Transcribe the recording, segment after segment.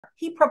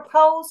He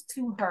proposed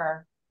to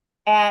her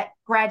at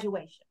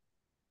graduation,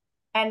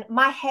 and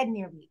my head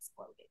nearly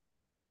exploded.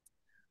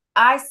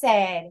 I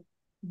said,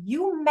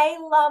 "You may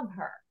love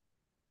her,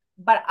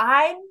 but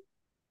I'm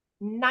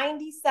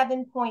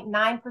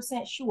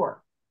 97.9%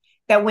 sure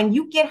that when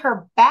you get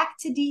her back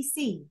to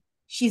DC,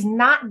 she's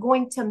not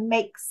going to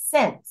make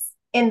sense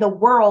in the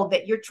world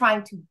that you're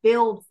trying to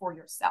build for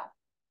yourself."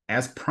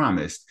 As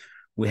promised,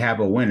 we have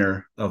a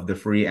winner of the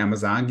free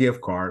Amazon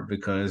gift card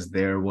because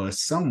there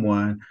was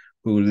someone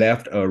who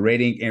left a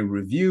rating and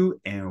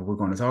review, and we're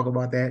going to talk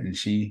about that. And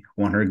she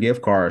won her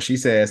gift card. She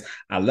says,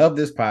 "I love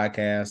this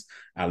podcast.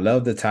 I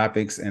love the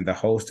topics, and the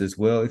host is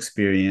well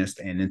experienced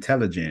and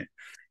intelligent.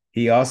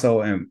 He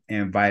also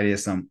invited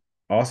some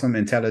awesome,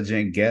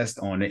 intelligent guests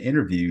on the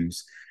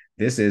interviews.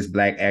 This is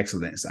Black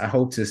Excellence. I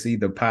hope to see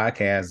the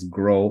podcast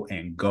grow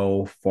and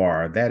go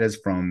far." That is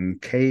from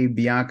K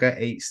Bianca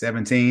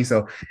 817.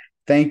 So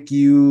thank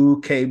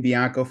you, K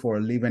Bianca, for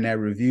leaving that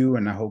review.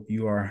 And I hope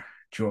you are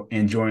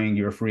enjoying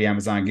your free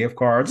Amazon gift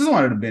card. Just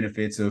one of the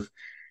benefits of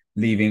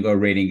leaving a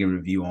rating and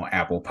review on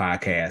Apple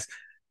Podcasts.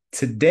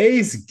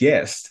 Today's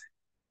guest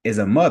is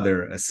a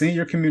mother, a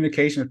senior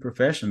communications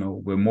professional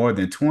with more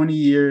than 20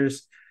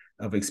 years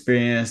of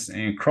experience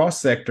and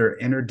cross-sector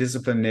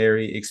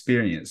interdisciplinary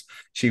experience.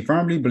 She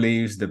firmly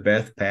believes the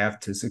best path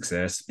to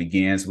success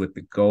begins with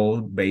the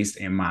goal-based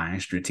in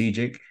mind,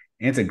 strategic,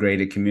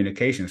 integrated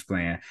communications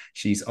plan.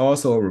 She's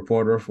also a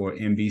reporter for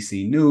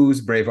NBC News,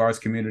 Brave Arts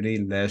Community.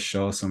 Let's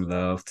show some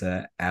love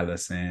to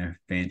Allyson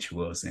Finch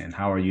Wilson.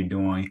 How are you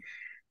doing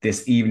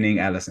this evening,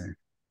 Allyson?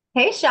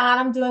 Hey, Sean,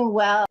 I'm doing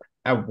well.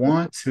 I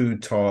want to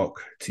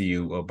talk to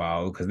you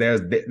about because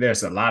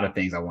there's a lot of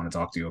things I want to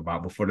talk to you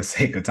about, but for the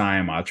sake of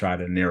time, I'll try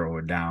to narrow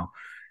it down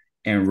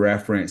in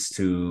reference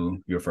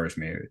to your first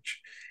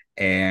marriage.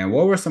 And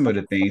what were some of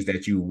the things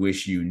that you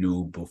wish you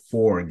knew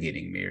before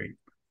getting married?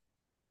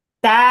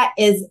 That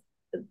is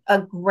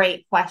a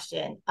great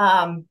question.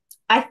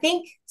 I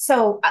think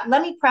so.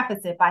 Let me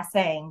preface it by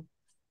saying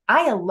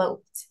I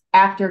eloped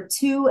after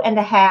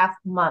 2.5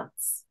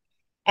 months.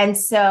 And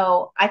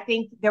so I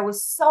think there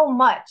was so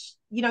much,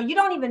 you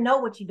don't even know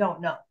what you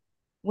don't know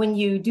when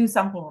you do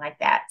something like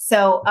that.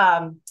 So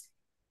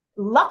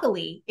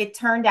luckily, it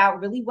turned out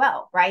really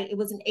well, right? It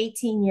was an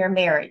 18-year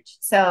marriage.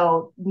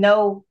 So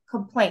no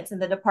complaints in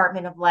the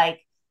department of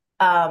like,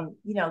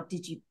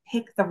 did you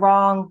pick the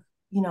wrong,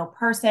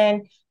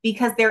 person?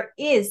 Because there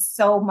is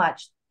so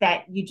much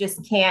that you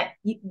just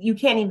you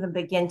can't even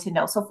begin to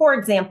know. So for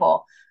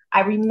example,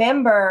 I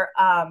remember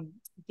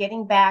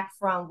getting back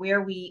from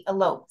where we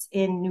eloped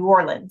in New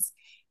Orleans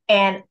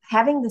and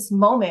having this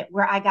moment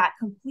where I got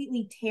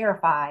completely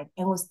terrified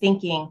and was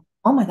thinking,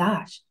 oh my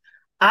gosh,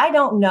 I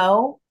don't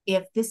know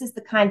if this is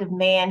the kind of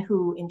man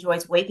who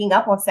enjoys waking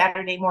up on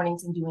Saturday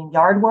mornings and doing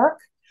yard work.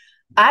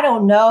 I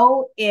don't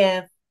know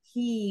if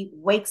he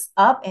wakes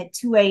up at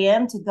 2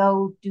 a.m. to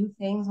go do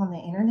things on the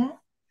internet.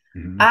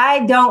 Mhm.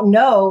 I don't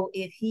know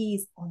if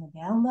he's on the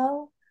down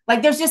low.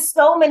 Like there's just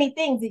so many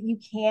things that you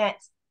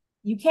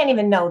can't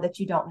even know that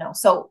you don't know.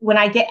 So when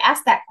I get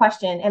asked that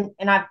question,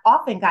 and I've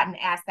often gotten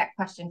asked that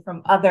question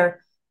from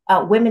other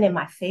women in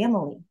my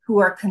family who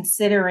are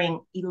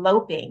considering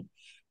eloping,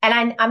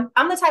 and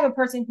I'm the type of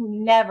person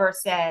who never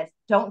says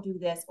don't do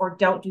this or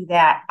don't do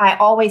that. I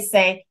always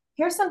say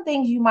here's some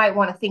things you might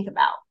want to think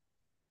about.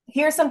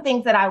 Here's some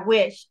things that I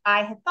wish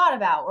I had thought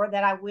about or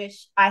that I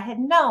wish I had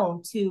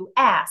known to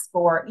ask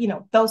or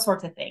those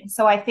sorts of things.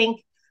 So I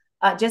think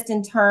just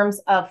in terms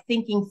of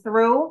thinking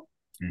through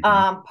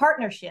Mhm.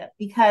 partnership,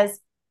 because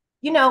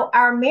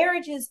our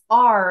marriages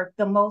are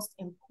the most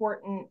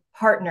important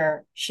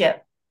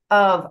partnership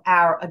of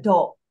our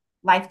adult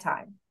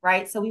lifetime,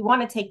 right? So we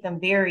want to take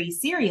them very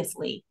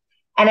seriously.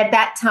 And at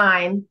that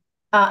time,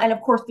 and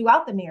of course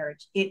throughout the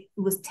marriage, it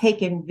was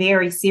taken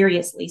very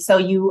seriously. So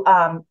you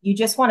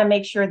just want to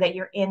make sure that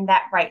you're in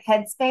that right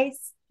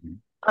headspace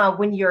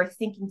when you're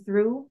thinking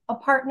through a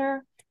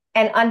partner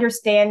and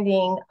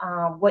understanding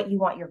what you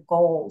want your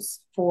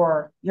goals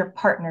for your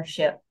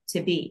partnership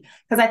to be.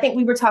 Because I think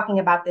we were talking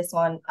about this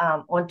on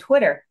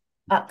Twitter.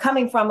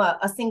 Coming from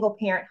a single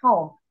parent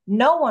home,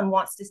 no one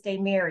wants to stay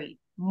married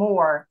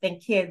more than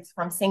kids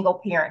from single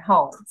parent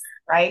homes,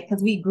 right?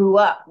 Because we grew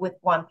up with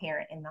one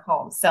parent in the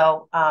home.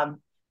 So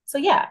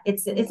yeah,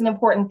 it's an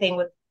important thing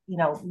with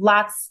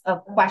lots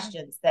of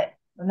questions that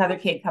another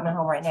kid coming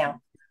home right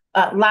now.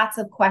 Lots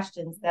of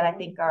questions that I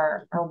think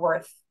are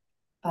worth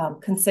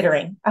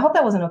considering. I hope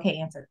that was an okay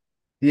answer.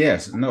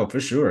 Yes, no, for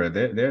sure.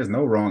 There's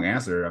no wrong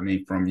answer. I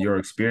mean, from your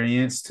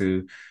experience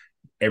to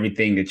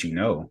everything that you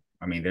know,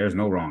 I mean, there's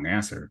no wrong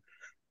answer.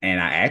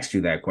 And I asked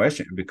you that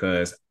question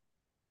because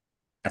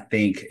I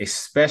think,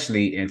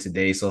 especially in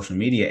today's social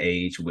media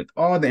age, with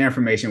all the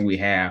information we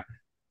have,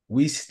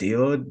 we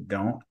still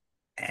don't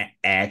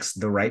ask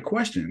the right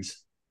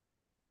questions.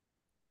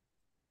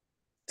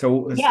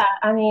 So, Yeah,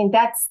 I mean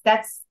that's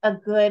a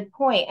good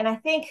point. And I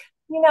think,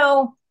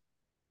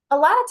 a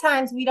lot of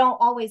times we don't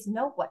always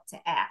know what to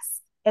ask,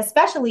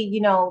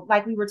 especially,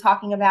 like we were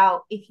talking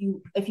about if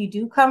you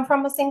do come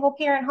from a single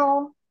parent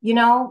home,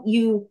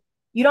 you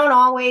You don't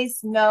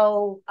always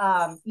know,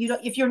 you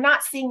don't, if you're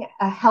not seeing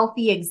a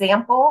healthy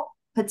example,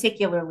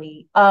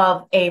 particularly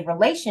of a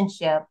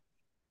relationship,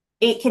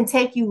 it can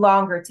take you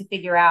longer to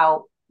figure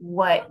out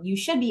what you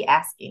should be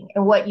asking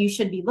and what you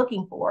should be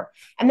looking for.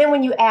 And then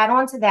when you add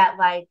on to that,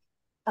 like,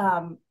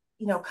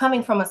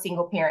 coming from a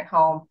single parent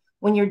home,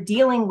 when you're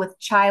dealing with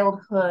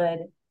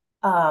childhood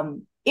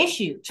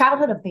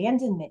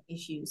abandonment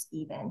issues,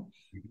 even,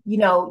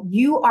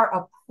 you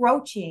are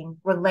approaching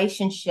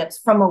relationships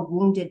from a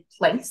wounded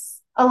place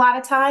a lot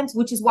of times,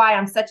 which is why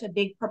I'm such a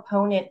big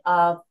proponent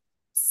of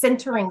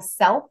centering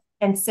self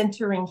and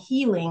centering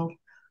healing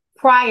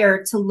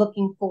prior to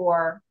looking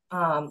for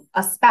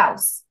a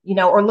spouse,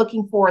 or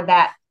looking for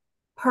that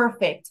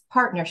perfect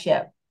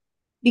partnership.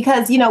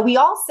 Because, we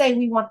all say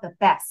we want the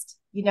best,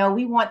 we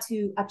want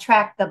to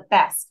attract the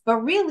best, but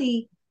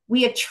really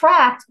we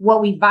attract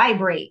what we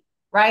vibrate,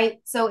 right?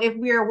 So if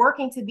we're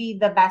working to be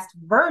the best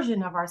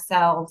version of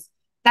ourselves,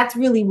 that's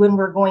really when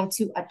we're going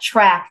to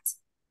attract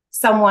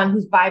someone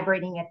who's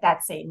vibrating at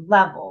that same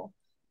level.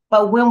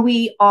 But when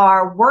we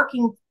are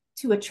working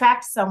to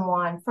attract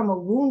someone from a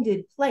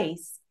wounded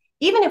place,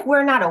 even if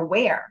we're not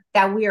aware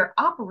that we're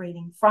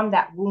operating from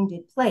that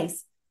wounded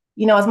place,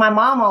 as my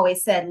mom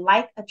always said,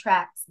 like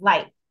attracts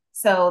like.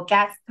 So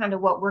that's kind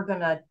of what we're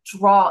going to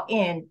draw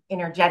in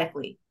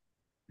energetically.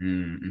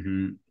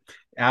 Mm-hmm.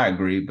 I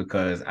agree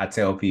because I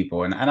tell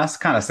people, and I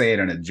kind of say it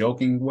in a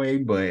joking way,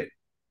 but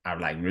I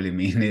like really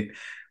mean it,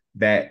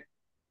 that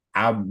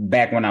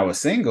back when I was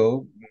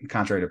single,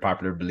 contrary to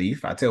popular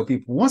belief, I tell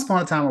people once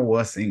upon a time I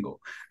was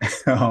single.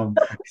 um,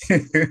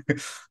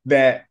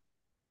 that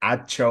I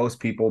chose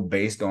people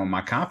based on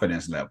my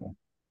confidence level.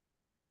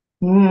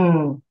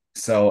 Mm,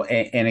 So,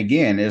 and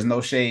again, there's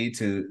no shade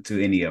to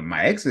any of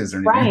my exes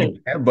or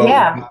anything like right. that,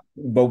 Yeah.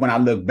 but when I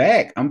look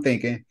back, I'm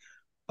thinking,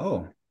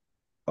 oh,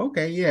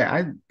 okay,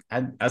 yeah,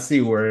 I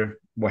see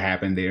what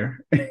happened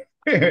there.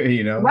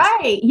 you know.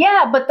 Right.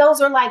 Yeah. But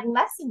those are like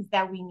lessons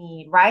that we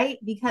need, right?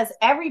 Because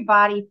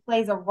everybody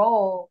plays a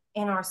role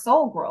in our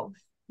soul growth,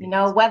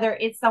 Yes. whether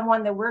it's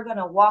someone that we're going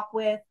to walk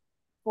with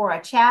for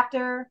a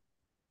chapter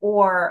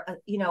or,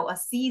 a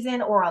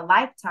season or a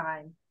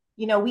lifetime.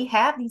 We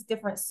have these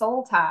different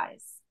soul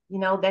ties,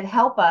 that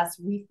help us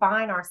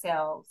refine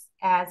ourselves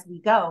as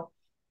we go.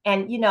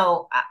 And,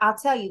 I'll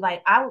tell you,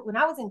 like, when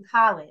I was in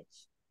college,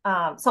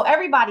 so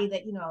everybody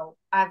that,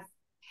 I've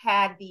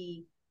had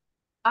the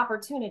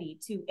opportunity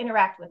to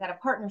interact with at a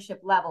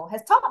partnership level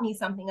has taught me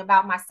something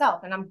about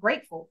myself, and I'm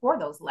grateful for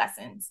those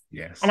lessons. And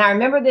Yes. I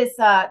remember this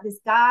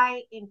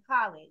guy in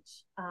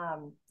college.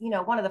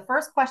 One of the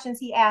first questions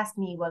he asked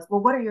me was,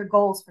 "Well, what are your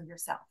goals for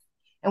yourself,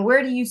 and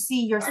where do you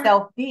see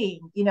yourself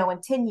being,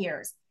 in 10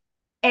 years?"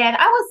 And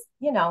I was,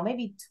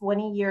 maybe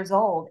 20 years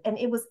old, and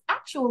it was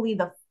actually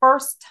the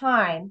first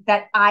time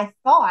that I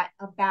thought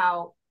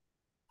about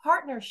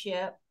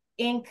partnership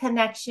in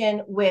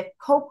connection with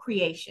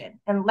co-creation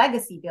and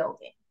legacy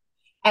building.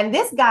 And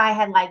this guy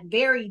had like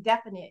very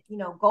definite,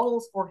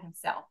 goals for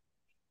himself.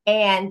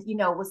 And,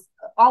 was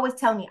always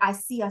telling me, I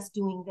see us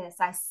doing this,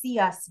 I see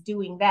us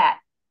doing that.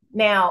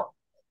 Now,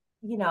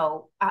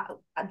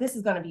 this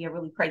is going to be a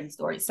really crazy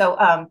story. So,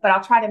 but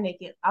I'll try to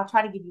give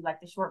you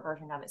like the short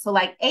version of it. So,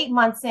 like 8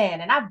 months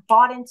in, and I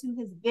bought into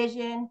his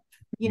vision.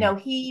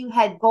 He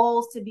had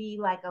goals to be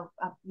like a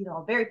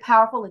very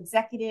powerful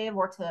executive,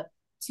 or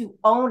to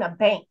own a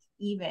bank,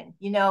 even,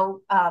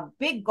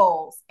 big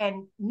goals,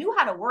 and knew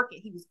how to work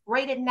it. He was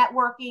great at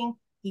networking.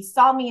 He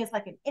saw me as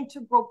like an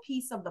integral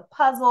piece of the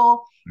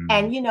puzzle. Mm.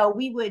 And,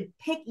 we would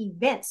pick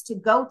events to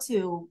go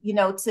to,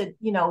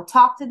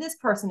 talk to this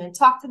person and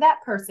talk to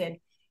that person.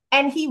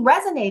 And he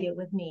resonated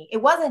with me.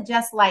 It wasn't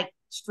just like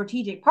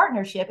strategic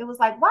partnership. It was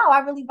like, wow, I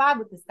really vibe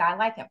with this guy. I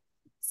like him.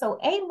 So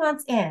 8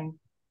 months in,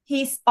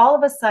 he's all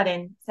of a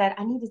sudden said,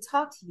 I need to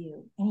talk to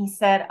you. And he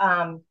said,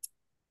 I've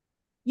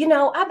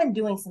been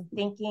doing some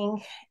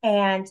thinking,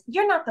 and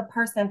you're not the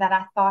person that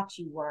I thought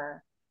you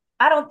were.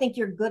 I don't think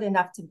you're good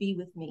enough to be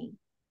with me.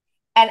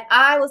 And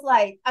I was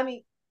like, I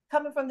mean,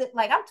 coming from the,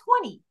 like, I'm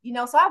 20,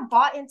 so I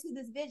bought into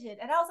this vision,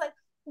 and I was like,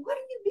 what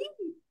do you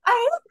mean?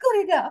 I am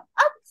good enough.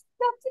 I'm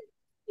accepting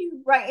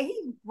you, right? And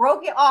he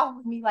broke it off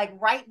with me like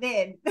right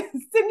then,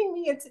 sending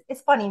me into,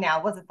 it's funny now.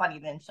 It wasn't funny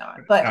then, Sean, I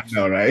but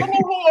know, right?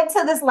 sending me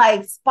into this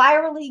like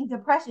spiraling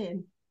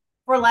depression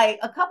for like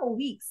a couple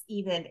weeks,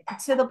 even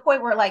to the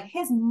point where like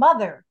his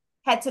mother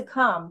had to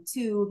come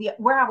to the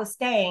where I was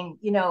staying,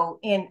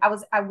 in I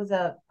was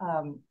a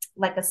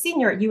like a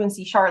senior at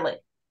UNC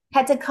Charlotte,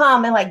 had to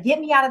come and like get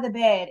me out of the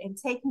bed and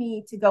take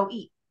me to go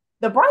eat.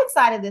 The bright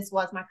side of this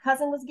was my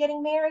cousin was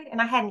getting married, and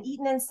I hadn't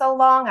eaten in so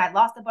long. I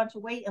lost a bunch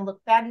of weight and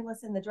looked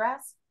fabulous in the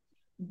dress.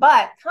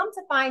 But come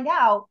to find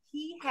out,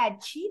 he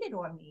had cheated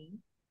on me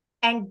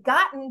and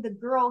gotten the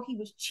girl he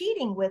was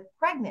cheating with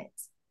pregnant,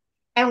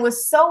 and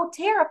was so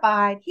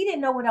terrified he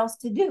didn't know what else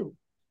to do.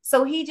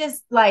 So he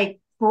just like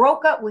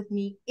broke up with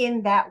me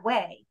in that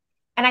way.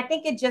 And I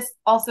think it just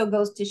also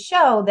goes to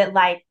show that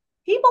like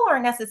people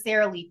aren't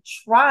necessarily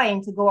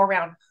trying to go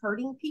around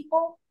hurting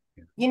people.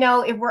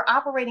 If we're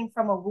operating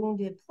from a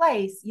wounded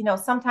place,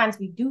 sometimes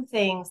we do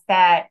things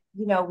that,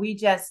 we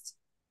just,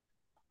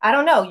 I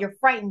don't know, you're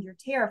frightened, you're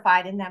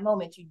terrified in that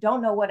moment. You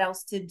don't know what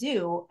else to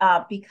do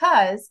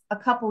because a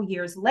couple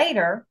years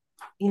later,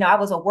 I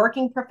was a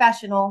working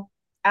professional.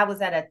 I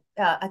was at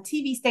a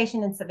TV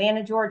station in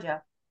Savannah,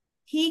 Georgia.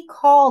 He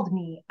called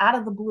me out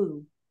of the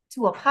blue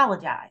to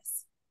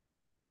apologize.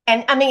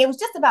 And I mean, it was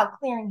just about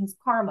clearing his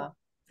karma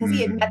because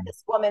he had met Mm-hmm.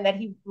 this woman that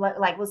he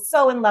like was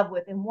so in love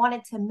with and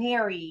wanted to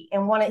marry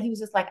and he was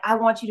just like, I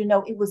want you to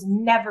know it was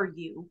never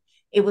you.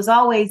 It was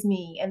always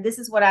me. And this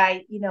is what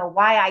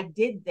why I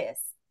did this.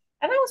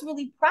 And I was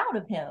really proud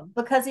of him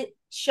because it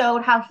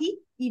showed how he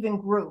even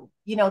grew,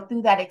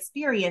 through that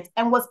experience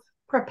and was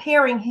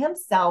preparing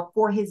himself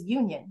for his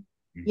union,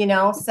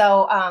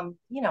 So,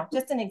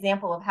 just an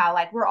example of how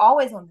like we're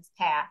always on this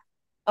path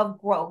of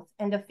growth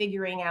and of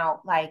figuring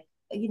out like,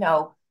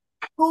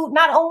 who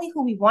not only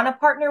who we want to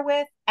partner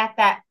with at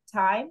that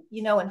time,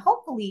 and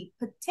hopefully,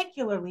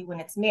 particularly when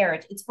it's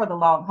marriage, it's for the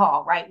long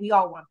haul, right? We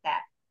all want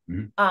that.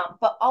 Mm-hmm.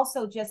 But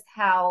also just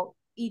how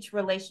each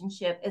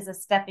relationship is a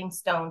stepping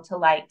stone to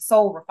like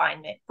soul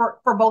refinement for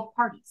both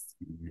parties.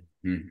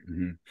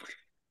 Mm-hmm.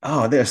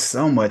 Oh, there's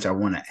so much I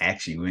want to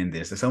ask you in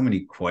this. There's so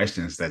many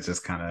questions that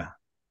just kind of,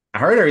 I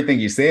heard everything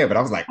you said, but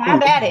I was like, oh,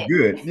 Have this at is it.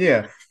 good.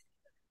 Yeah.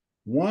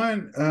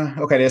 One,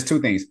 okay, there's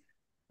two things.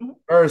 Mhm.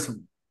 First,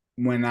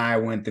 when I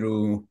went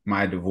through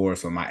my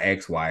divorce with my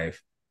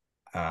ex-wife,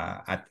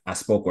 I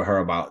spoke with her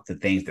about the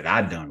things that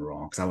I'd done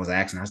wrong because I was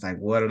asking her, I was like,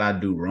 what did I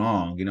do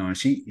wrong? And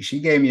she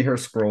gave me her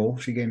scroll.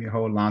 She gave me a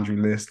whole laundry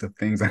list of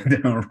things I'd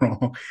done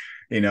wrong,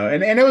 and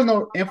there was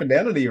no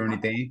infidelity or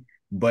anything,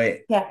 but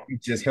Yeah.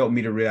 it just helped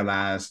me to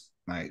realize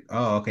like,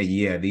 oh, okay,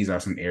 yeah, these are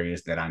some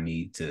areas that I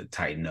need to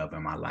tighten up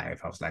in my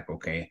life. I was like,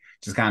 okay,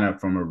 just kind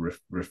of from a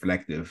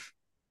reflective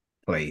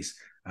place.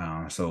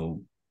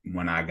 So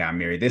when I got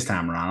married this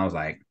time around, I was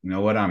like, you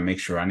know what? I'll make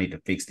sure I need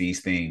to fix these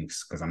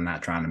things because I'm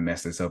not trying to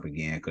mess this up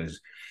again.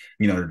 Because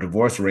the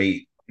divorce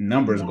rate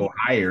numbers Yeah. go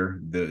higher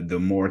the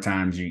more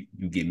times you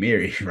get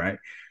married, right?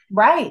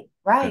 Right.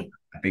 Right.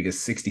 I think it's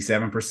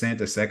 67%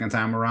 the second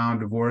time around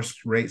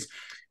divorce rates.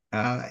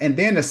 And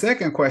then the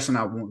second question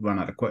well,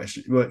 not the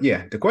question, but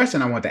yeah, the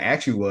question I want to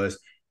ask you was,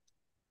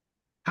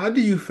 how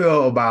do you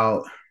feel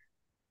about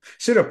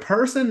should a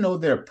person know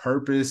their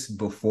purpose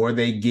before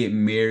they get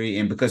married?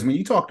 And because when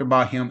you talked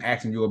about him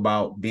asking you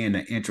about being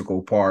an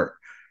integral part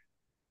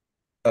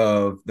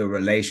of the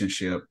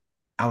relationship,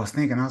 I was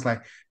thinking, I was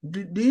like,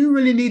 do you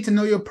really need to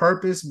know your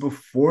purpose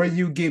before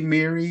you get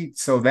married?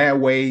 So that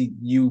way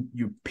you're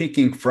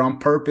picking from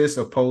purpose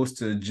opposed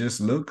to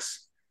just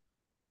looks?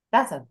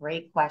 That's a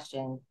great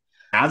question.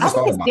 I I just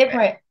think thought it's about that.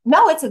 different.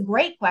 No, it's a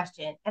great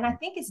question. And I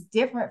think it's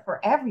different for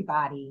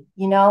everybody.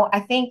 I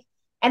think,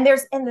 and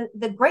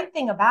the great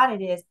thing about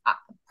it is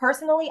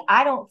personally,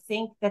 I don't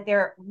think that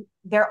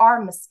there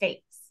are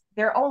mistakes.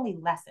 They're only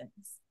lessons,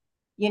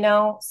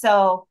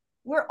 So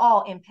we're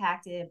all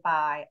impacted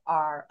by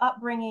our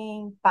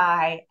upbringing,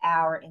 by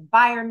our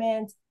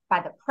environment, by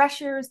the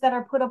pressures that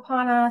are put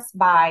upon us,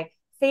 by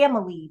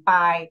family,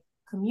 by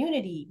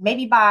community,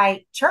 maybe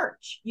by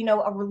church,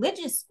 a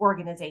religious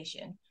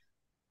organization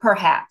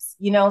perhaps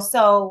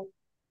so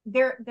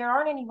there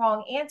aren't any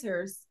wrong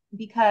answers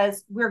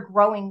because we're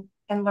growing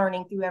and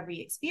learning through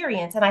every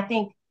experience. And I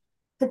think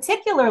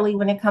particularly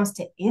when it comes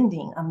to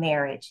ending a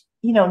marriage,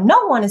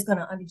 no one is going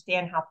to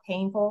understand how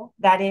painful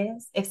that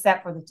is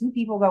except for the two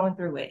people going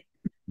through it,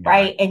 You're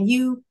right. right? And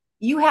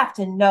you have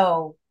to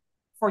know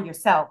for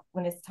yourself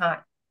when it's time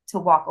to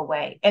walk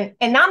away. And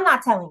I'm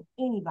not telling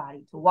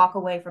anybody to walk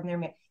away from their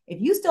marriage.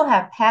 If you still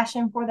have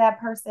passion for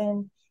that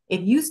person, if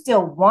you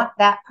still want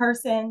that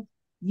person,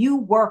 you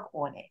work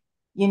on it.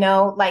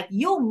 Like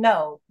you'll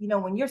know,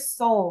 when your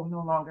soul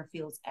no longer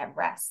feels at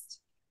rest,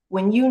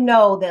 when you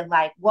know that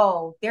like,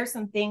 whoa, there's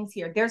some things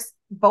here. There's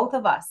both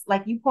of us,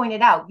 like you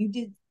pointed out, you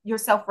did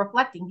yourself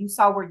reflecting, you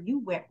saw where you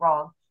went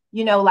wrong,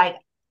 like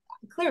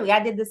clearly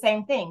I did the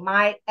same thing.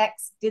 My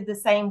ex did the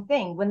same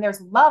thing. When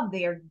there's love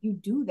there, you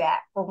do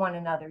that for one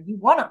another. You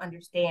want to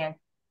understand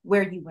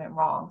where you went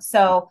wrong.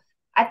 So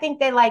I think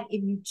that like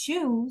if you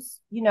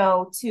choose,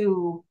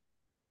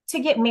 to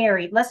get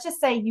married, let's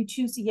just say you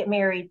choose to get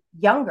married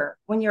younger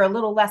when you're a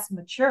little less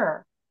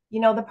mature,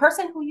 the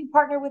person who you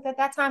partner with at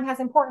that time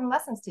has important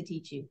lessons to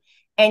teach you.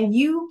 And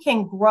you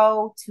can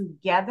grow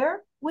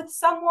together with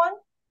someone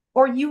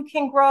or you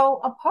can grow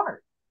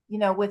apart,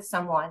 with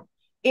someone.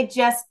 It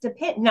just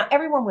depends. Now,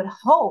 everyone would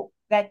hope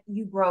that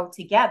you grow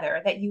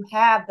together, that you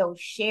have those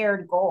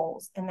shared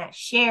goals and that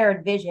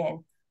shared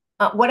vision,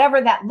 whatever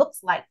that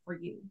looks like for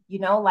you,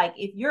 like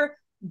if your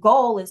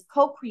goal is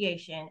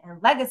co-creation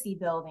and legacy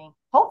building,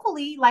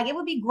 hopefully like it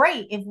would be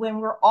great if when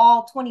we're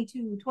all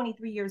 22,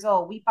 23 years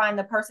old, we find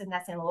the person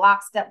that's in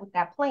lockstep with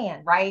that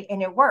plan, right?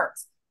 And it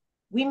works.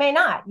 We may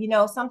not,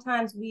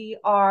 sometimes we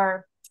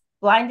are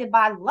blinded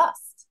by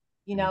lust,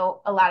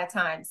 a lot of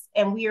times,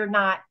 and we are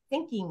not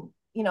thinking,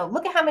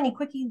 look at how many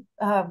quickie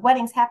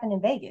weddings happen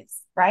in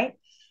Vegas, right?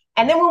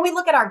 And then when we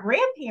look at our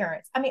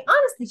grandparents, I mean,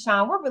 honestly,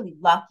 Sean, we're really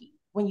lucky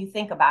when you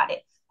think about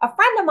it. A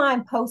friend of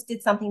mine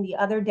posted something the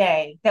other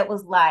day that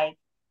was like,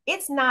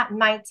 it's not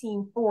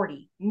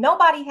 1940.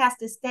 Nobody has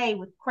to stay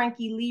with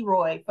cranky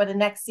Leroy for the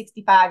next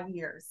 65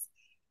 years.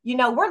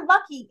 We're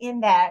lucky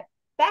in that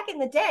back in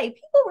the day,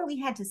 people really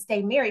had to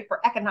stay married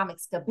for economic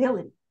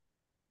stability.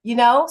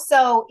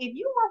 So if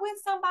you were with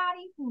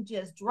somebody who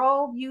just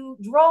drove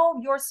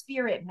your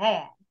spirit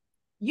mad,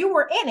 you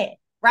were in it,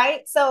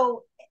 right?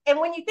 So, and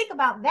when you think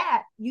about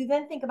that, you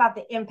then think about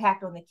the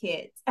impact on the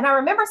kids. And I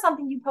remember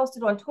something you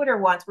posted on Twitter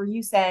once where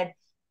you said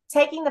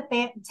taking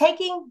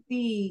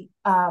the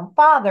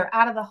father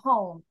out of the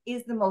home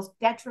is the most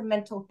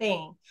detrimental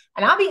thing.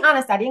 And I'll be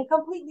honest, I didn't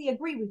completely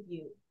agree with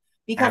you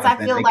because I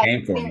Allyson, feel they like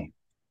came for me.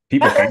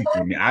 People came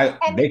for me.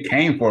 and They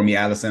came for me,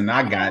 Allyson.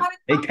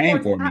 They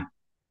came for me.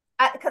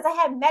 because I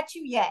hadn't met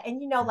you yet.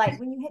 And like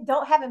when you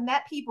haven't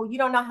met people, you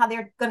don't know how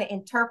they're going to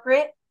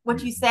interpret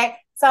what you say.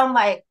 So I'm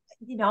like,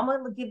 I'm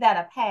going to give that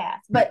a pass.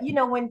 But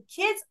when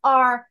kids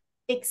are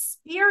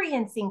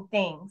experiencing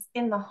things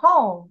in the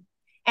home,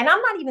 and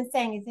I'm not even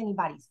saying it's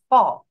anybody's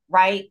fault,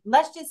 right?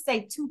 Let's just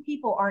say two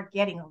people aren't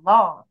getting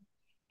along,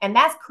 and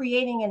that's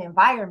creating an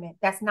environment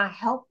that's not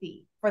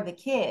healthy for the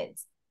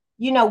kids.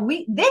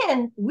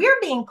 We're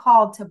being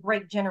called to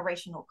break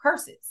generational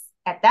curses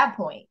at that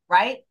point,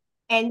 right?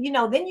 And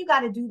then you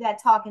got to do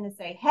that talking and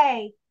say,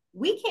 hey,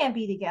 we can't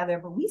be together,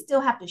 but we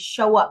still have to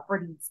show up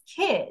for these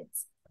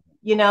kids,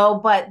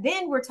 but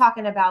then we're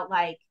talking about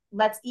like,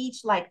 let's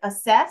each like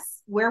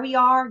assess where we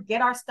are, get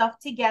our stuff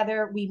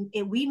together.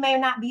 We may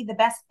not be the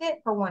best fit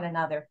for one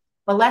another,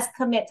 but let's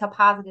commit to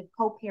positive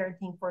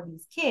co-parenting for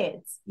these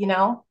kids.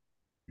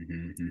 Mm-hmm,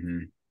 mm-hmm.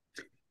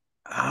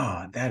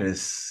 Oh, that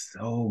is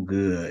so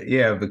good.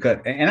 Yeah, because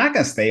and I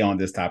can stay on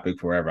this topic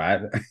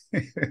forever.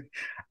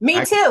 Me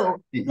I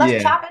too. Let's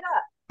yeah. chop it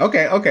up.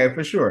 Okay,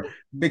 for sure.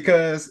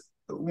 Because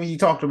when you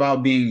talked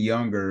about being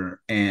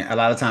younger, and a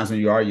lot of times when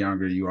you are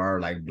younger, you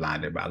are like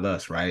blinded by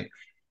lust, right?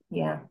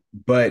 Yeah.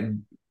 But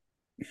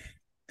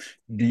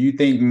do you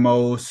think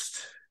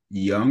most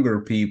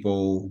younger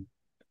people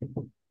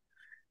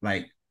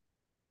like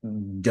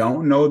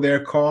don't know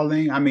their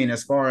calling? I mean,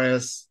 as far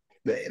as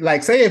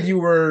like, say if you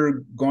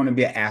were going to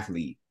be an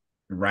athlete,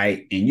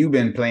 right? And you've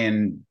been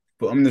playing,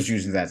 I'm just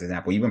using that as an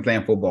example. You've been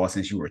playing football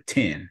since you were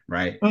 10,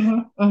 right?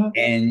 Mm-hmm, mm-hmm.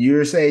 And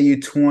you're saying you're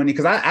 20,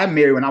 because I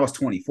married when I was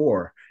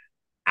 24.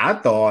 I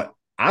thought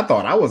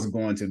I was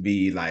going to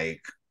be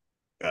like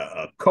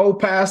a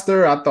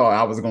co-pastor. I thought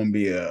I was going to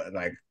be a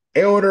like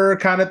elder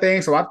kind of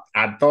thing. So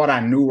I thought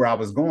I knew where I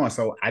was going.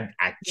 So I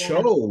Yeah.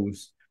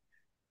 chose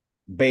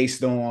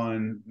based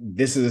on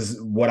this is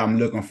what I'm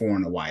looking for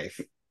in a wife.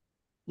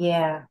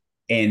 Yeah.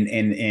 And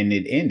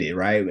it ended,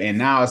 right? And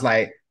now it's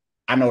like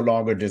I no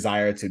longer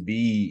desire to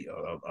be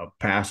a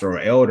pastor or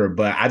elder,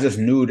 but I just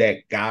knew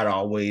that God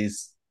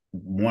always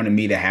wanted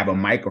me to have a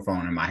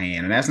microphone in my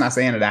hand. And that's not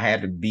saying that I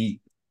had to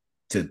be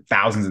to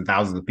thousands and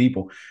thousands of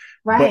people,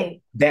 but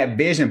Right. that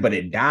vision, but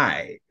it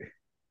died,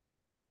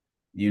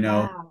 you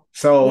know? Wow.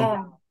 So,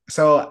 Yeah.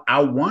 so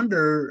I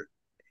wonder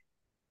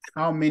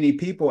how many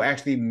people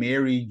actually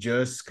marry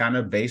just kind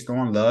of based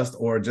on lust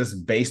or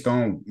just based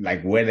on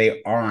like where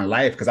they are in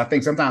life. Cause I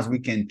think sometimes we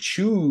can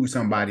choose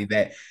somebody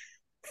that,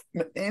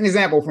 an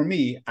example for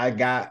me, I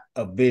got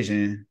a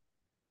vision.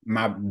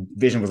 My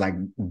vision was like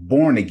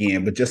born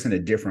again, but just in a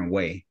different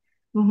way.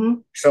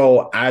 Mm-hmm.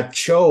 So I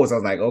chose, I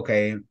was like,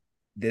 okay,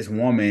 this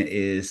woman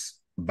is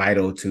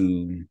vital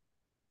to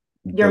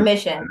Your the,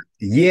 mission.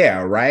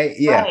 yeah, right.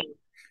 Yeah. Right.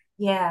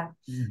 Yeah.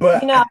 You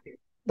But know,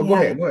 go yeah.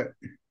 ahead. Go ahead.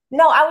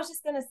 No, I was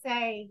just gonna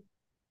say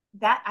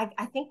that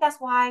I think that's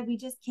why we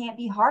just can't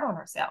be hard on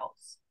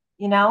ourselves.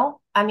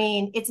 I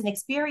mean, it's an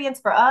experience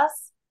for us.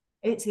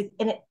 It's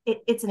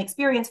an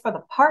experience for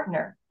the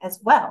partner as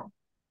well.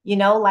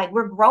 Like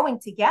we're growing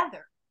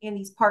together in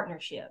these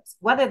partnerships,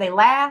 whether they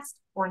last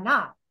or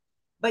not.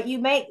 But you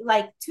may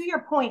like to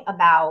your point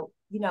about,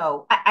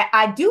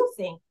 I do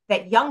think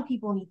that young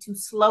people need to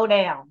slow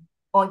down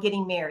on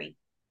getting married,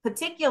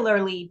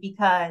 particularly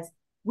because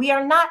we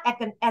are not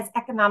as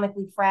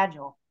economically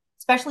fragile,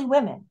 especially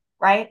women,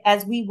 right?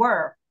 As we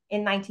were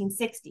in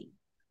 1960.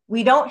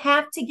 We don't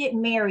have to get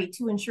married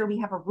to ensure we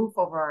have a roof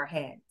over our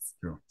heads.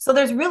 Sure. So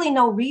there's really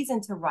no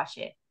reason to rush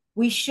it.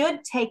 We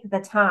should take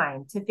the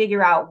time to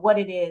figure out what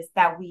it is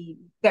that really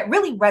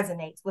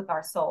resonates with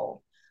our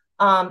soul.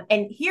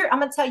 And here I'm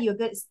gonna tell you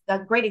a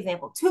great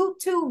example. Two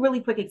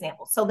really quick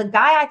examples. So the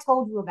guy I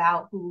told you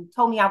about who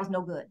told me I was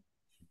no good.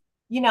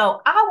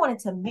 I wanted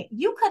to.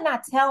 You could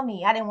not tell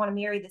me I didn't want to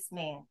marry this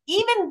man,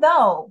 even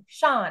though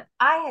Sean,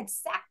 I had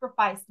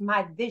sacrificed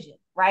my vision.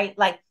 Right,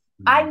 like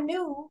I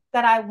knew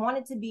that I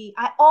wanted to be.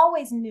 I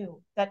always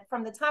knew that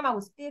from the time I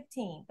was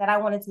 15 that I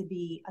wanted to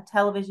be a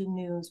television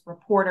news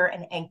reporter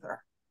and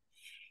anchor.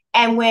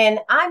 And when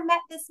I met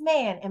this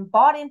man and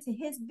bought into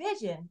his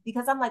vision,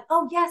 because I'm like,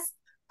 oh, yes,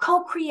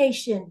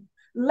 co-creation,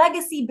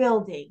 legacy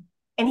building.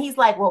 And he's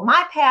like, well,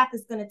 my path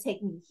is going to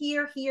take me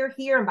here, here,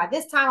 here. And by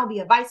this time, I'll be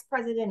a vice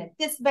president at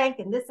this bank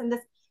and this and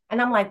this. And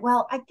I'm like,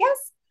 well, I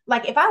guess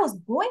Like if I was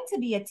going to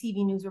be a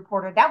TV news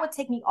reporter, that would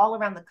take me all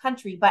around the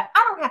country, but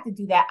I don't have to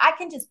do that. I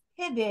can just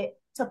pivot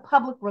to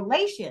public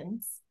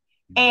relations,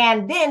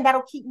 and then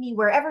that'll keep me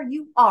wherever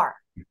you are.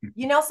 So here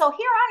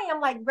I am,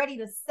 like ready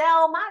to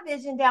sell my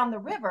vision down the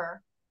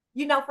river,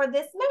 for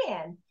this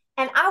man.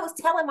 And I was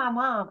telling my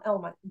mom, oh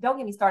my, don't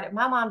get me started.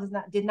 My mom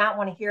did not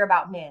want to hear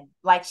about men.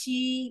 Like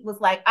she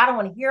was like, I don't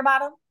want to hear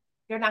about them.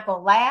 They're not going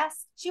to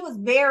last. She was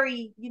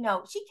very,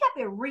 she kept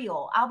it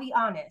real. I'll be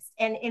honest.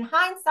 And in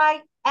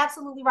hindsight,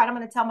 absolutely right. I'm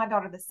going to tell my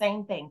daughter the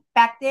same thing.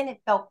 Back then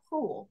it felt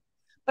cruel,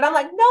 but I'm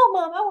like, no,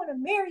 mom, I want to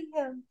marry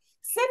him.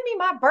 Send me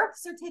my birth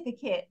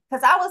certificate.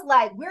 Cause I was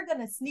like, we're going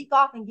to sneak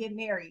off and get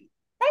married.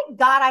 Thank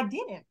God I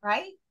didn't.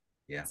 Right.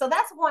 Yeah. So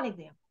that's one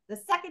example. The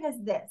second is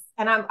this,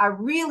 and I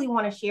really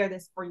want to share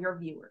this for your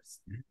viewers.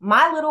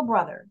 My little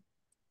brother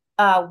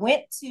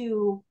went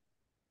to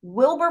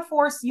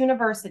Wilberforce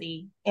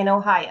University in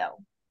Ohio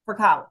for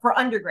college, for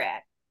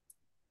undergrad,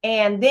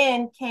 and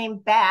then came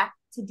back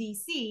to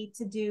DC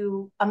to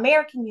do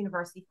American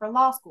University for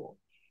law school.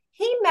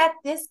 He met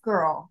this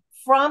girl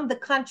from the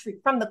country,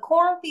 from the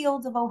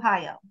cornfields of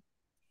Ohio,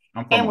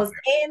 and was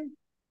in.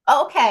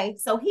 Okay,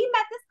 so he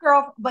met this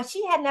girl, but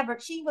she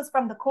was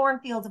from the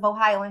cornfields of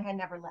Ohio and had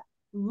never left.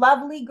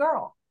 Lovely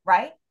girl,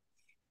 right?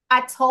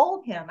 I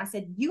told him, I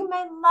said, you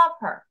may love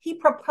her. He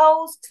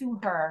proposed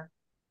to her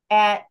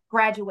at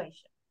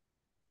graduation,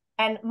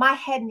 and my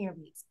head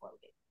nearly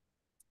exploded.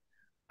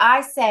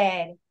 I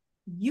said,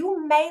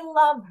 you may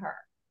love her,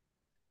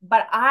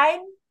 but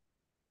I'm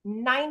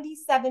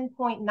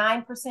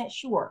 97.9%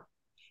 sure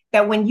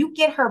that when you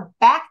get her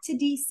back to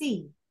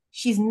DC,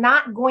 she's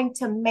not going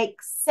to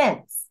make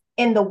sense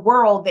in the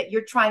world that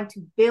you're trying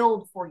to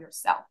build for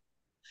yourself.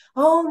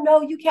 Oh,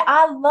 no, you can't.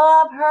 I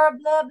love her,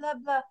 blah, blah,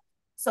 blah.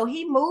 So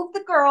he moved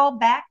the girl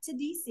back to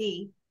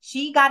DC.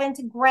 She got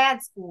into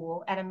grad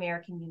school at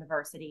American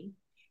University.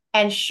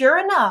 And sure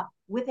enough,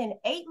 within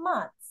 8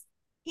 months,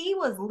 he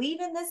was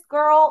leaving this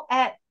girl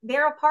at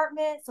their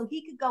apartment so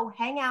he could go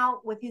hang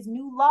out with his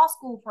new law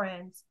school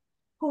friends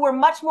who were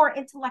much more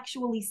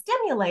intellectually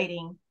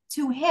stimulating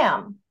to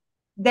him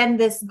than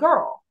this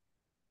girl.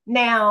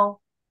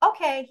 Now,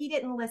 okay, he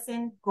didn't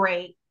listen.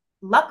 Great.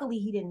 Luckily,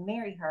 he didn't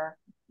marry her.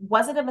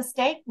 Was it a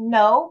mistake?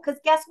 No, because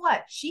guess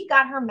what? She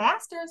got her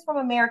master's from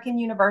American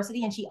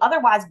University and she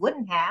otherwise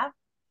wouldn't have.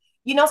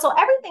 So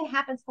everything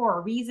happens for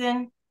a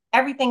reason.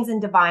 Everything's in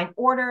divine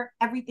order.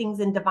 Everything's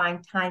in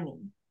divine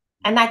timing.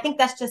 And I think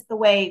that's just the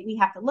way we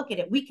have to look at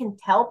it. We can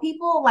tell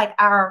people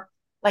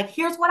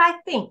here's what I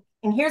think,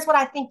 and here's what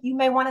I think you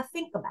may want to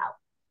think about.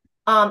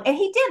 And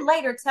he did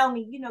later tell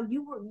me,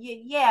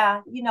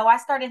 I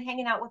started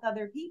hanging out with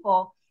other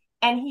people.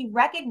 And he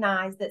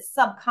recognized that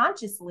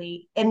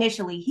subconsciously,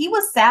 initially, he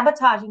was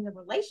sabotaging the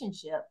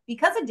relationship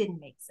because it didn't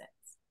make sense.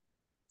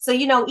 So,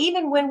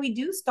 even when we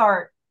do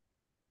start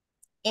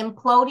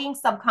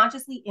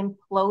subconsciously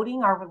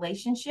imploding our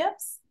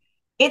relationships,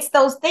 it's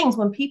those things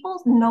when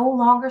people no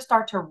longer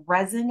start to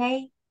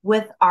resonate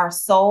with our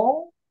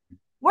soul.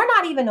 We're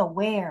not even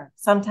aware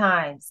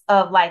sometimes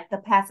of like the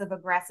passive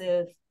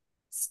aggressive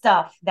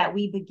stuff that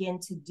we begin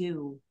to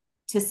do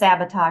to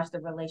sabotage the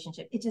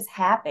relationship. It just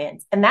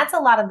happens. And that's a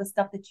lot of the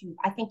stuff that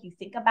I think you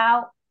think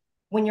about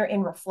when you're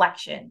in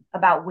reflection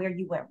about where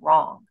you went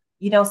wrong.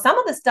 Some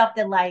of the stuff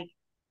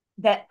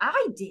that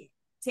I did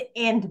to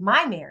end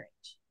my marriage,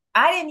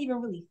 I didn't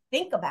even really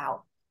think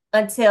about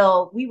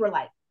until we were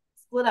like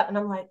split up. And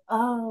I'm like,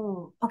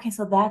 oh, okay,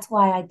 so that's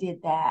why I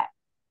did that.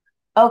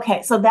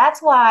 Okay, so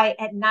that's why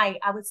at night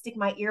I would stick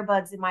my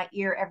earbuds in my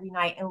ear every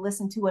night and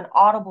listen to an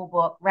Audible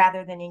book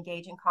rather than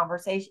engage in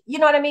conversation. You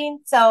know what I mean?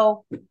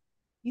 So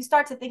you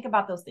start to think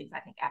about those things, I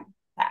think, after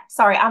that.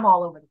 Sorry, I'm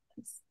all over the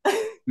place.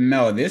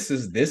 No, this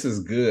is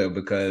good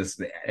because,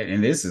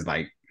 and this is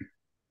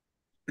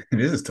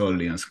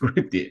totally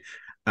unscripted.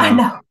 I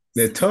know.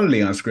 They're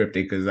totally unscripted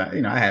because I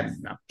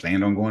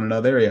planned on going to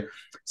another area.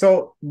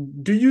 So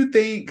do you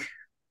think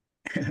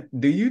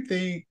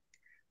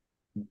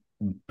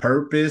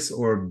purpose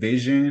or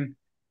vision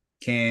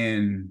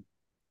can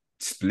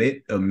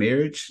split a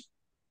marriage?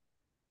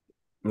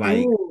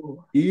 Like,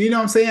 ooh. You know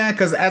what I'm saying?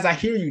 Because as I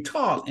hear you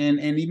talk, and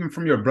even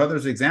from your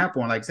brother's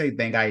example, and like say,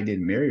 thank God he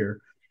didn't marry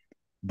her,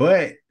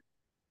 but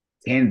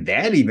can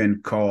that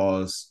even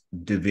cause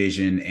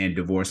division and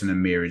divorce in a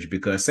marriage?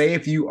 Because say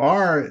if you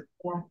are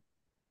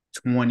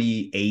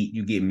 28,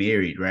 you get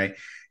married, right?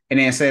 And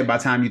then say by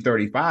the time you're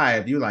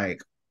 35, you're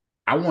like,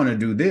 I want to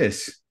do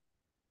this.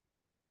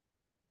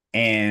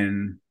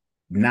 And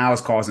now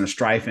it's causing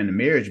strife in the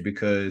marriage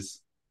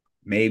because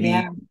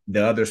maybe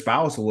the other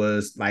spouse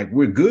was like,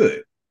 we're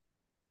good.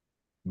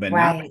 But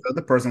now the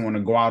other person want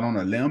to go out on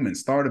a limb and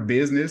start a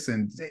business.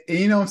 And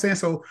you know what I'm saying?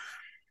 So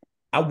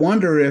I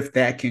wonder if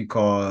that can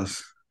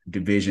cause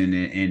division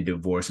and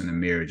divorce in a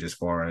marriage as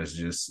far as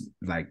just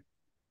like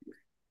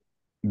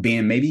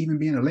maybe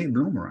being a late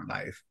bloomer in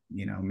life.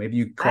 Maybe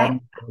you caught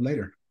them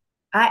later.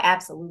 I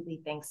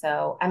absolutely think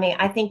so. I mean,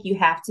 I think you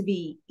have to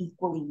be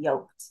equally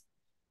yoked,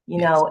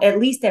 at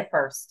least at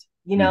first,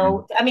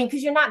 I mean,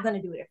 because you're not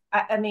going to do it.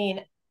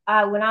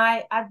 When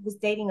I was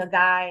dating a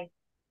guy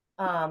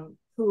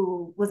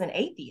who was an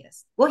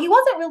atheist. Well, he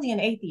wasn't really an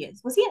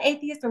atheist. Was he an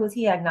atheist or was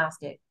he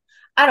agnostic?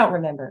 I don't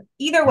remember.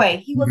 Either way,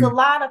 he was a Mhm.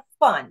 lot of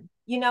fun.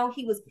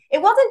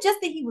 It wasn't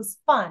just that he was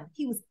fun,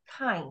 he was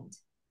kind,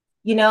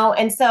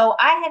 and so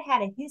I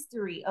had a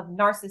history of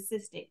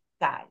narcissistic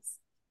guys.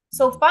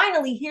 So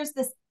finally, here's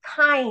this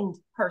kind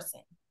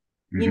person.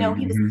 He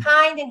was Mhm.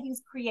 kind and he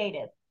was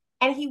creative.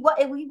 And he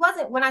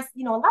wasn't when a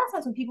lot of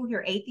times when people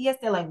hear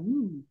atheist, they're like,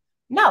 ooh.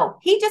 No,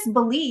 he just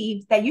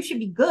believed that you should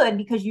be good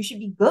because you should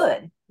be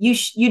good.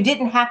 You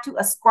didn't have to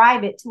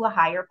ascribe it to a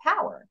higher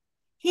power.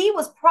 He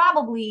was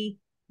probably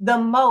the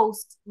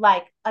most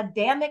like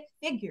Adamic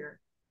figure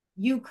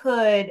you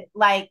could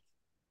like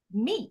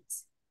meet.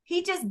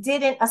 He just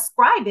didn't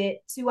ascribe it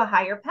to a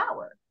higher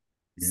power.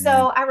 Mhm.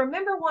 So I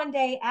remember one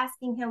day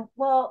asking him,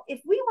 well,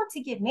 if we were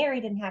to get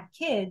married and have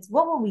kids,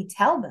 what would we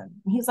tell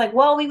them? And he was like,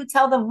 well, we would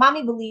tell them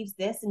mommy believes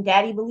this and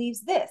daddy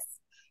believes this.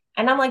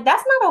 And I'm like,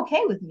 that's not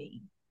okay with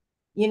me.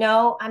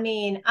 I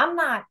mean, I'm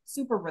not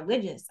super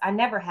religious. I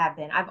never have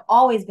been. I've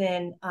always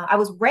been, I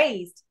was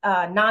raised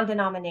non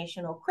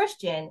denominational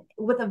Christian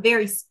with a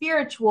very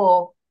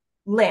spiritual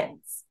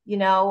lens,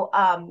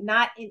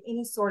 not in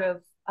any sort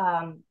of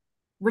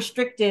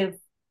restrictive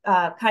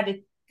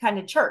kind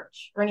of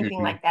church or anything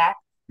Mhm. like that.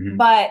 Mhm.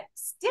 But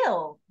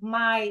still,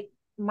 my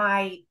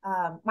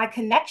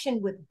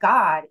connection with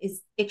God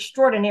is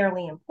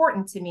extraordinarily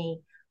important to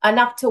me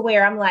enough to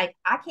where I'm like,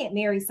 I can't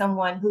marry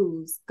someone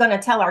who's going to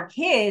tell our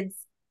kids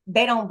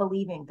they don't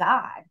believe in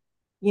God,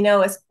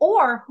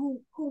 or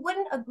who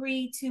wouldn't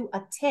agree to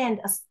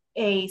attend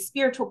a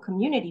spiritual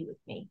community with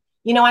me.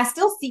 I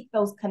still seek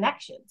those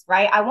connections,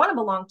 right? I want to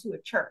belong to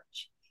a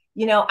church.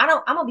 I'm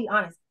gonna be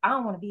honest, I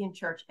don't want to be in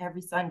church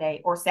every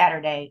Sunday or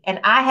Saturday. And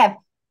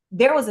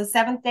there was a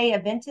Seventh-day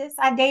Adventist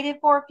I dated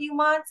for a few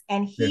months,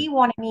 and Yeah. he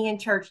wanted me in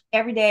church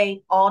every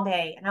day, all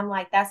day. And I'm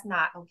like, that's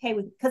not okay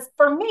with me. Because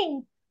for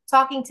me,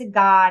 talking to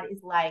God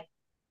is like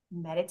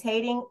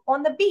meditating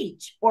on the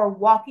beach or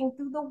walking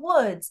through the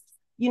woods,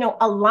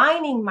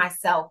 aligning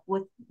myself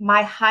with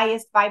my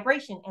highest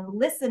vibration and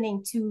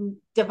listening to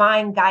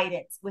divine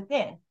guidance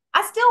within.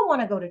 I still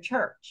want to go to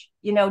church,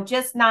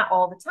 just not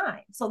all the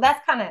time. So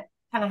that's kind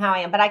of how I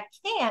am. But I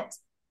can't,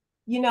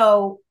 you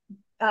know,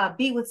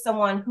 be with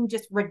someone who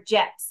just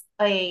rejects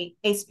a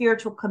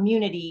spiritual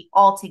community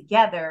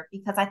altogether,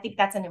 because I think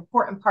that's an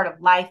important part of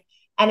life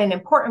and an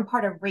important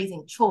part of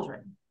raising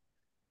children.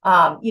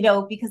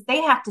 Because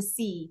they have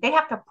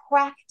to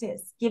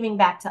practice giving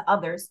back to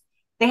others.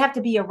 They have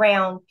to be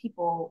around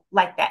people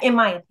like that, in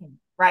my opinion,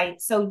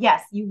 right? So,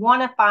 yes, you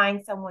want to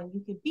find someone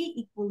you could be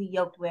equally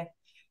yoked with,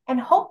 and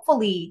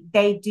hopefully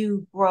they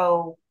do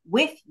grow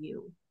with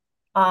you.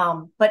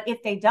 But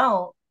if they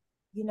don't,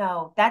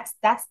 that's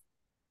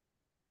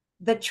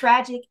the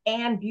tragic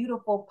and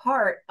beautiful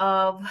part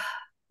of,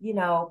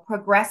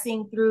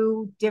 progressing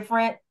through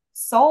different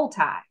soul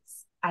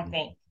ties, I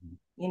think.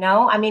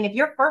 I mean, if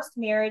your first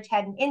marriage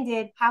hadn't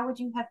ended, how would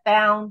you have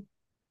found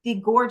the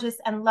gorgeous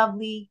and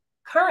lovely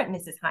current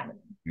Mrs. Heineman,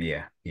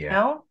 Yeah. you Yeah.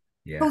 know,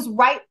 Yeah. who's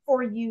right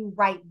for you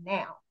right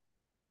now,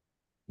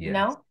 you Yes.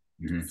 know?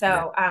 Yeah.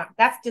 So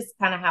that's just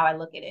kind of how I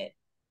look at it.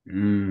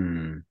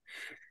 Mm.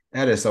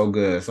 That is so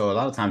good. So a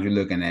lot of times you're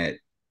looking at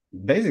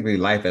basically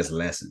life as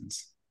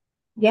lessons.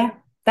 Yeah,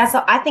 that's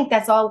all. I think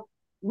that's all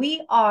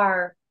we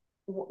are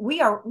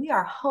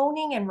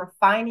honing and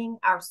refining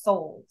our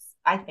souls,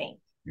 I think,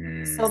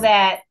 so Mm.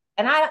 that,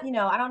 and I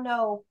don't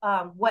know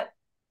what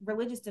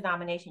religious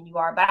denomination you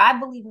are, but I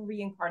believe in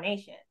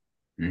reincarnation.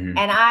 Mhm.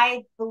 And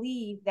I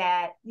believe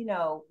that,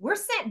 we're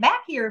sent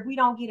back here if we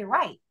don't get it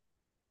right.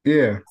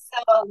 Yeah.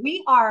 So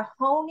we are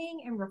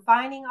honing and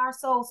refining our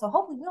souls. So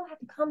hopefully we don't have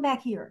to come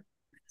back here.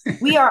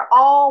 We are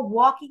all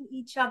walking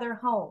each other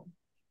home.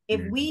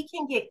 If Mhm. we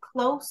can get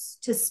close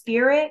to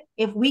spirit,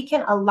 if we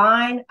can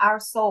align our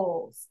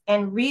souls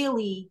and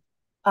really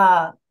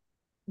uh,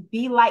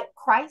 be like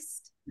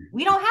Christ,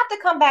 we don't have to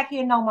come back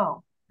here no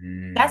more.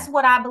 That's Mhm.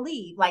 what I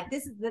believe. Like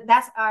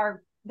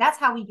that's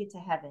how we get to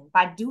heaven,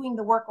 by doing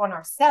the work on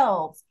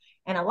ourselves.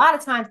 And a lot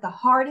of times the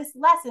hardest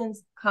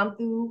lessons come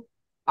through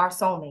our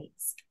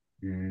soulmates,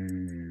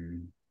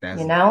 Mhm. you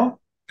That's know?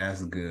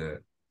 that's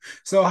good.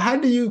 So how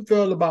do you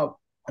feel about,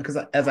 because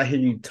as I hear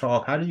you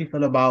talk, how do you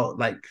feel about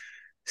like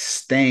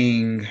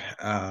staying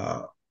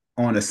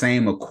on the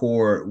same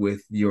accord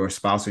with your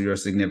spouse or your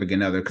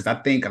significant other? Because I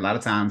think a lot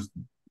of times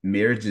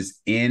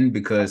marriages end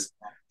because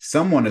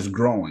someone is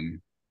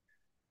growing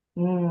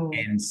Mm,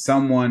 and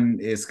someone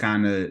is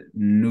kind of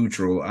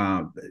neutral.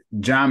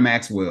 John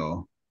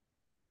Maxwell,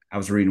 I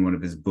was reading one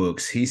of his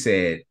books. He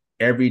said,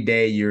 every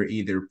day you're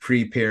either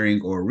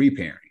preparing or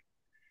repairing.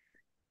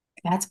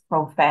 that's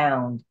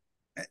profound.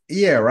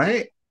 Yeah,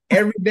 right.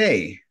 Every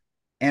day.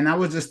 And I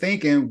was just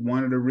thinking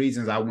one of the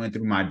reasons I went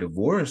through my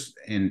divorce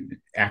and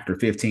after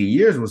 15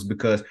 years was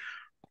because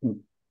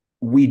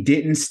we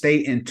didn't stay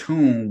in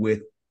tune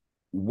with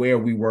where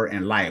we were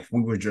in life.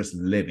 We were just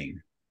living.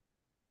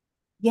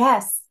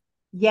 Yes,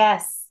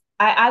 yes,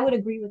 I would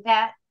agree with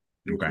that.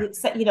 Okay.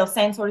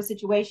 Same sort of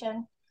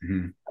situation.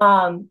 Mhm.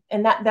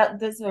 And that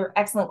those are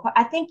excellent.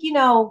 I think,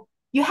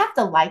 you have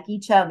to like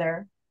each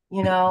other,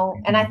 you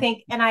know? And I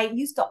think, and I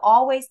used to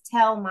always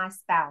tell my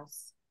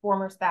spouse,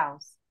 former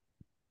spouse,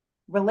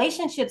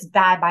 relationships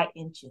die by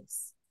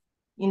inches.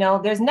 You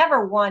know, there's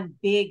never one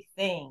big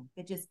thing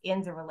that just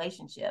ends a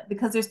relationship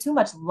because there's too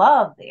much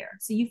love there.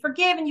 So you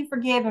forgive and you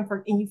forgive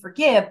and you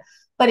forgive,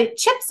 but it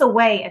chips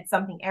away at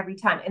something every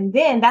time. And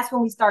then that's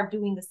when we start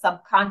doing the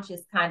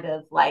subconscious kind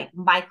of like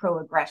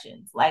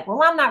microaggressions. Like,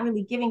 well, I'm not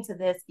really giving to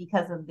this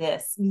because of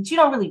this. I mean, you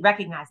don't really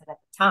recognize it at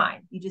the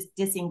time. You just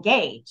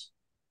disengage,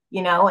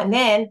 you know, and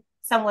then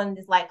someone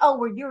is like, oh,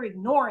 well, you're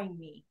ignoring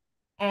me.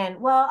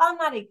 And well, I'm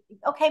not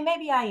okay,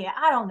 maybe I am.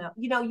 I don't know.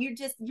 You know,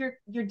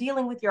 you're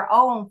dealing with your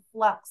own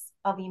flux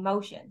of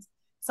emotions.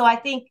 So I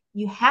think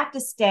you have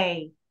to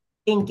stay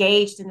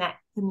engaged in that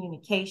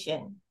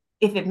communication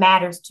if it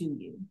matters to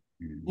you.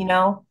 You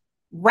know,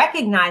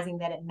 recognizing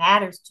that it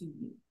matters to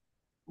you,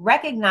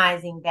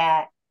 recognizing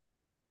that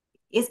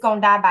it's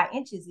gonna die by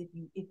inches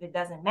if it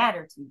doesn't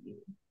matter to you,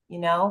 you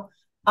know.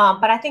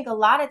 But I think a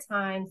lot of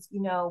times,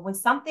 you know, when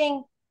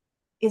something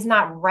is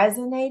not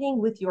resonating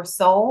with your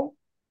soul,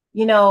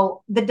 you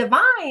know, the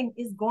divine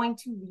is going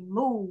to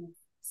remove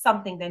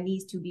something that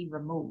needs to be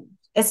removed,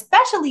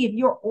 especially if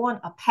you're on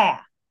a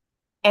path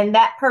and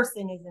that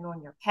person isn't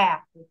on your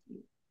path with you.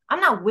 I'm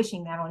not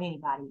wishing that on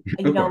anybody.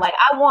 You Of know, course. like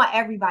I want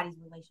everybody's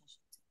relationship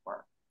to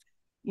work,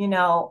 you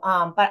know.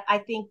 But I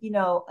think, you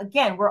know,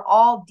 again, we're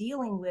all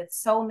dealing with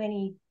so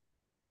many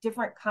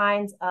different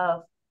kinds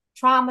of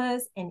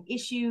traumas and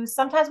issues.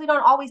 Sometimes we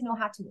don't always know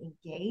how to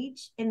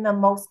engage in the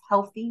most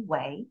healthy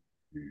way,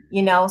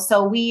 you know,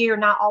 so we are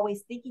not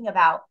always thinking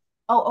about,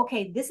 oh,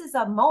 okay, this is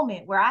a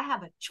moment where I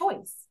have a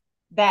choice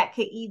that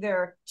could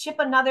either chip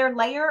another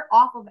layer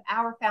off of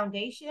our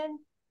foundation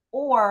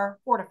or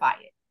fortify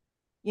it.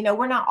 You know,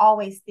 we're not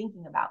always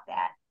thinking about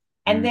that.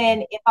 And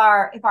then if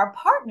our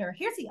partner,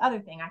 here's the other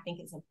thing I think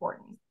is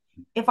important.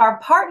 If our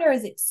partner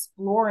is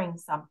exploring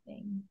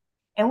something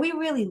and we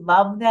really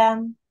love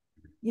them,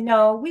 you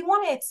know, we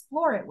want to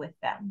explore it with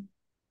them.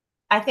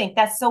 I think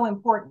that's so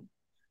important.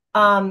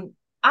 Um,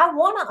 I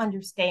want to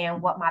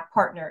understand what my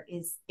partner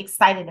is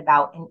excited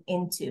about and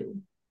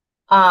into.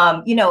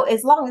 You know,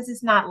 as long as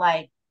it's not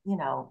like, you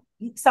know,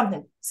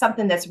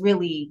 something that's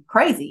really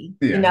crazy,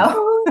 you Yeah.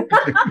 know.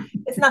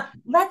 It's not,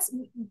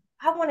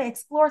 I want to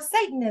explore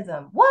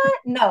Satanism. What?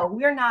 No,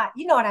 we're not,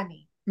 you know what I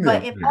mean? Yeah.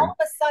 But if Yeah. all of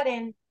a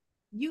sudden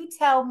you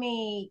tell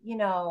me, you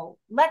know,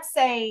 let's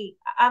say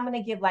I'm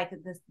going to give like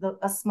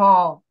a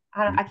small,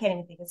 I can't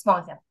even think of a small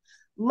example.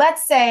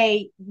 Let's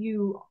say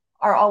you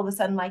are all of a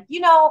sudden like, you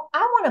know, I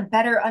want to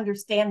better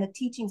understand the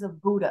teachings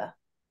of Buddha.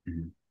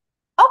 Mhm.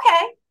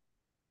 Okay,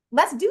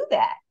 let's do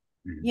that.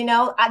 Mhm. You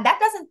know, that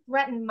doesn't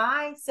threaten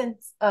my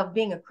sense of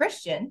being a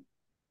Christian.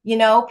 You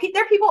know,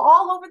 there are people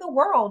all over the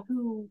world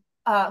who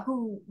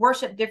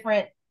worship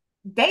different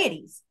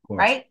deities, Of course.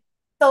 right?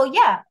 So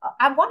yeah,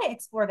 I want to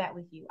explore that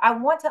with you. I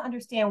want to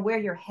understand where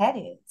your head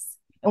is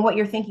and what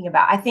you're thinking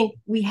about. I think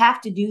we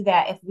have to do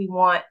that if we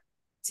want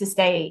to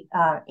stay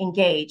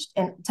engaged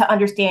and to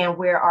understand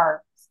where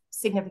our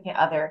significant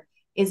other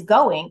is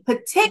going,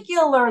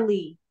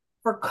 particularly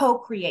for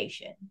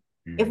co-creation.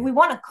 If Mhm. we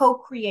want to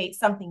co-create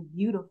something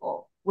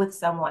beautiful with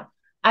someone,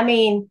 I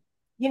mean,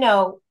 you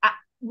know,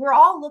 we're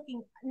all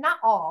looking, not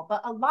all,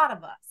 but a lot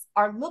of us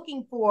are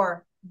looking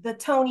for the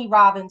Tony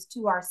Robbins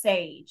to our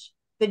Sage,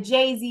 the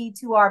Jay-Z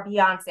to our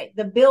Beyonce,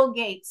 the Bill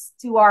Gates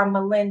to our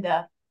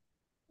Melinda,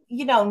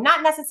 you know,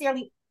 not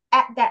necessarily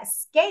at that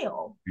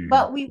scale, Mhm.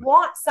 but we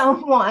want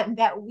someone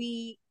that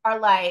we are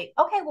like,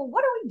 okay, well,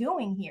 what are we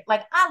doing here?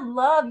 Like, I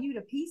love you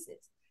to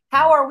pieces.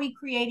 How are we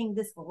creating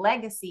this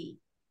legacy?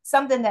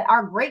 Something that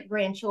our great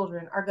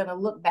grandchildren are going to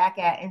look back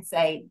at and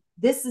say,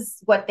 this is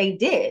what they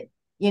did,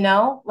 you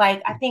know?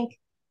 Like, I think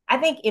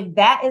if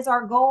that is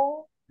our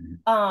goal,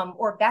 Mhm.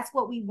 or if that's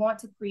what we want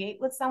to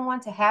create with someone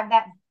to have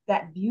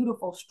that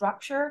beautiful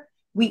structure,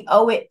 we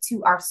owe it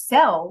to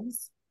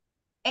ourselves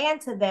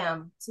and to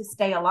them to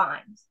stay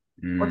aligned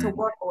or to Mhm.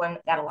 work on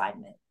that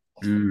alignment.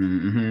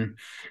 Mhm.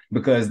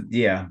 Because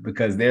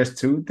there's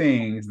two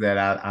things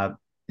that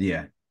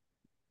yeah.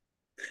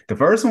 The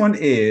first one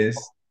is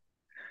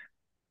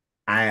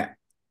I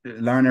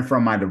learning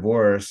from my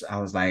divorce, I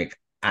was like,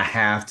 I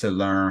have to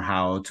learn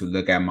how to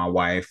look at my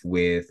wife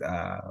with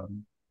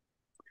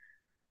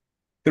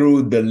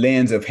through the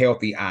lens of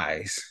healthy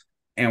eyes.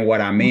 And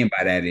what I mean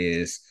by that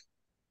is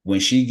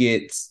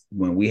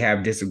when we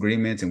have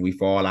disagreements and we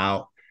fall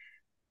out,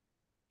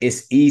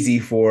 it's easy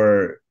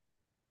for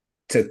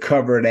to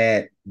cover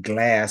that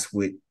glass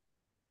with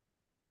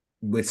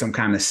some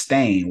kind of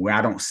stain where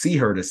I don't see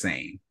her the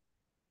same.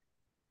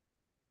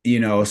 You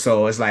know,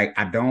 so it's like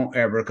I don't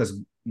ever, because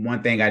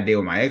one thing I did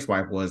with my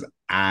ex-wife was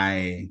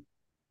I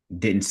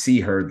didn't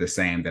see her the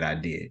same that I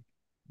did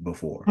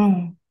before.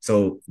 Mm.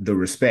 So the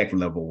respect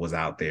level was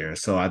out there.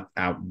 So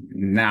I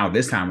now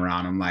this time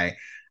around, I'm like,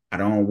 I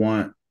don't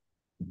want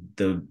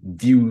the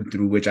view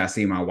through which I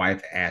see my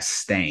wife as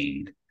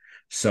stained.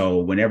 So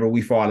whenever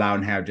we fall out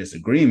and have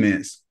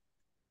disagreements,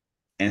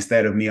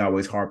 instead of me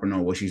always harping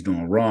on what she's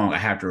doing wrong, I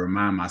have to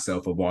remind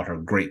myself of all her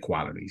great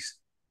qualities.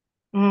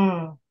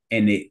 Mm.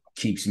 and it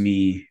keeps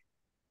me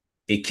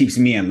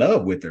in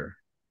love with her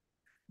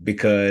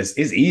because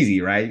it's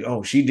easy, right?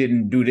 Oh, she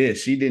didn't do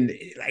this. She didn't,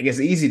 like, it's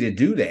easy to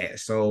do that.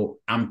 So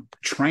I'm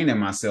training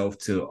myself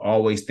to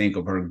always think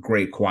of her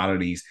great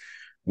qualities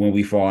when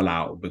we fall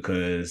out,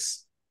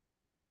 because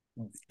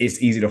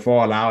it's easy to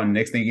fall out. And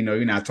next thing you know,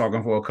 you're not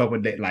talking for a couple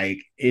of days. Like,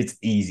 it's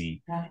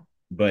easy. Yeah.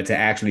 But to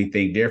actually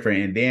think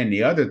different. And then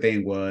the other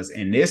thing was,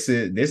 and this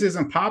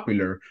isn't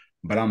popular,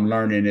 but I'm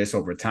learning this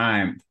over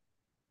time,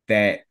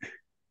 that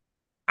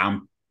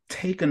I'm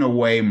taking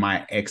away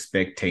my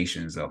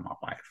expectations of my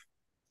wife.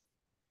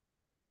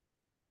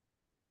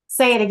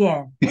 Say it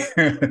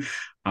again.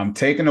 I'm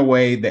taking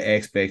away the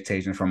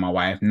expectation from my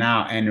wife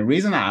now. And the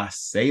reason I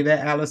say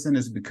that, Allyson,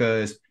 is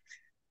because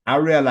I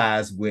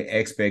realize with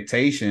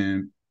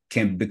expectation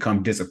can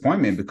become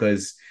disappointment,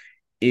 because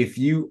if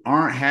you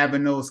aren't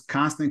having those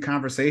constant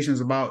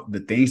conversations about the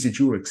things that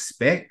you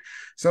expect.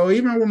 So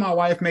even when my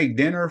wife make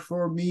dinner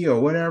for me or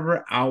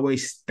whatever, I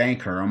always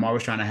thank her. I'm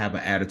always trying to have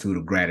an attitude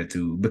of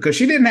gratitude because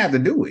she didn't have to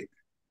do it.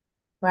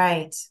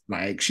 Right.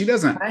 Like, she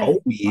doesn't Right.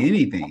 owe me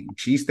anything.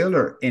 She's still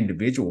an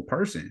individual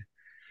person.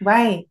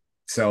 Right.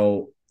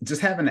 So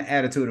just having an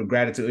attitude of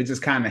gratitude, it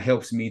just kind of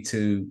helps me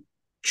to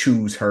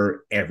choose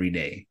her every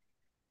day.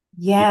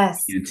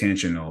 Yes.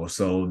 Intentional.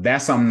 So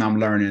that's something I'm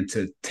learning,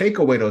 to take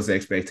away those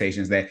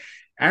expectations. That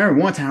I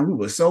remember one time we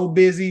were so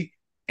busy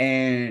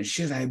and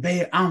she's like,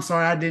 babe, I'm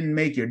sorry I didn't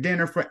make your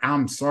dinner for,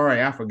 I'm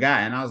sorry, I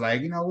forgot. And I was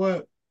like, you know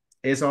what?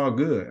 It's all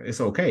good.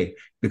 It's okay.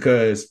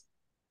 Because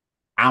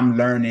I'm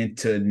learning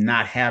to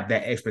not have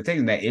that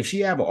expectation that if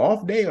she have an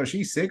off day or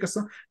she's sick or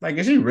something, like,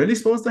 is she really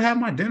supposed to have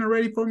my dinner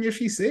ready for me if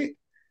she's sick?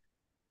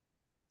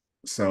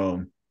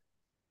 So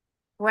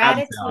I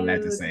just say all that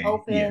to Gratitude say, yeah.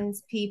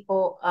 opens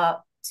people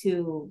up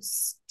to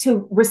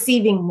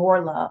receiving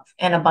more love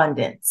and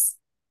abundance.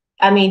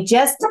 I mean,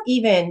 just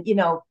even,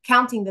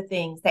 counting the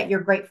things that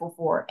you're grateful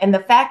for, and the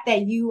fact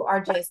that you are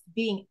just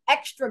being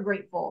extra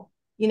grateful,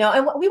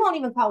 and we won't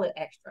even call it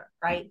extra,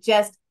 right?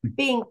 Just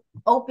being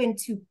open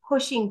to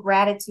pushing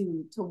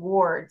gratitude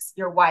towards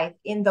your wife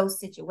in those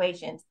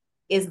situations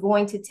is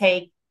going to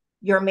take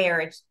your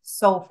marriage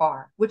so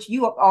far, which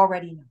you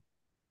already know.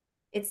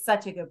 It's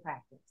such a good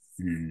practice.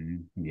 Yeah.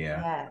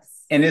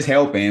 Yes. And it's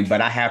helping, but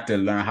I have to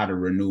learn how to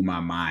renew my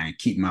mind,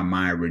 keep my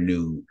mind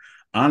renewed,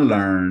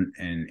 unlearn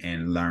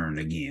and learn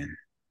again,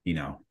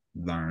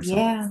 learn some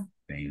Yeah.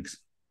 things.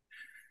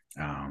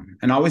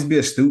 And always be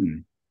a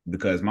student,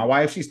 because my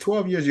wife, she's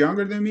 12 years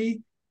younger than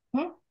me,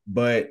 Hmm.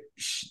 but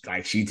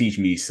she teach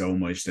me so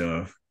much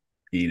stuff,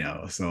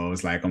 so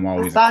it's like I'm I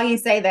always, saw you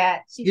say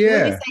that. Would you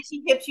yeah. say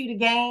she hips you the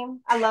game?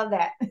 I love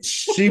that.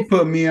 She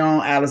put me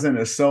on, Allyson,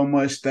 to so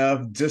much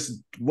stuff,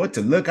 just what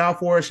to look out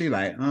for. She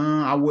like,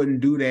 I wouldn't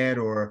do that,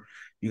 or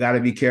you got to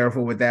be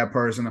careful with that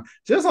person.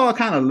 Just all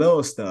kind of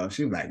little stuff.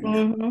 She was like,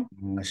 no,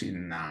 Mm-hmm.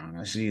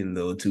 she a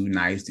little too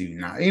nice to you,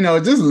 not,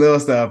 just little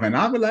stuff. And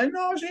I'll be like,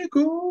 no, she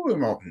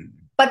cool.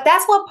 But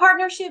that's what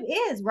partnership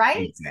is,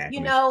 right? Exactly.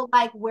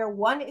 Like where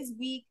one is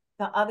weak,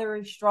 the other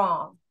is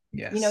strong.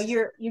 Yes.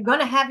 You're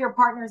gonna have your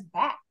partner's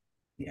back,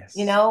 Yes.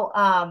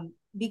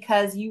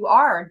 because you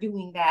are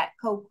doing that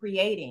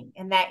co-creating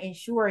and that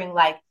ensuring,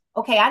 like,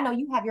 okay, I know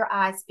you have your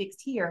eyes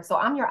fixed here, so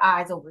I'm your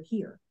eyes over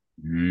here.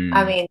 I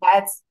Mm, mean,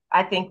 that's,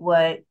 I think,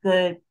 what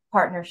good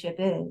partnership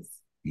is.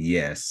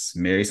 yes.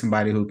 Marry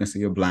somebody who can see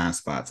your blind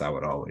spots, I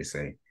would always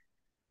say.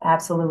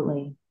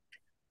 Absolutely.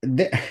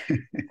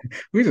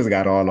 We just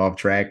got all off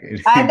track.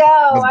 I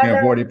know, It's I been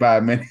know.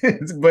 45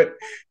 minutes, but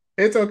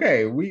it's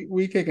okay.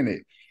 We kicking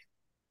it.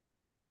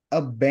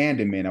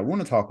 Abandonment. I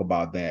want to talk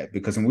about that,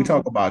 because when we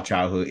talk Mhm. about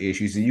childhood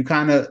issues, and you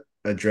kind of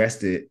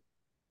addressed it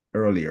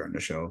earlier in the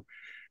show,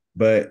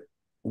 but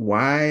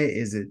why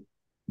is it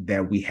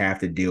that we have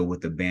to deal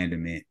with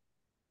abandonment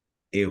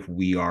if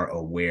we are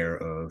aware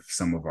of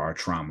some of our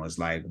traumas?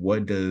 Like,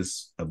 what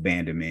does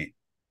abandonment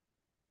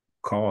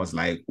cause?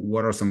 Like,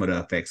 what are some of the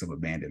effects of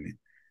abandonment?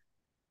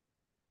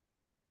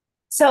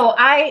 So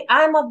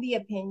I'm of the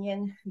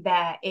opinion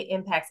that it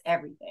impacts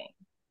everything.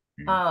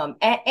 Mm.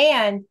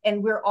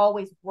 And we're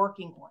always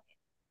working on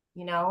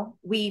it.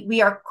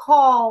 We are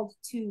called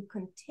to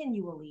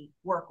continually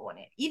work on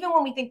it. Even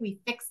when we think we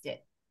fixed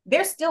it,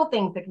 there's still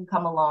things that can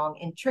come along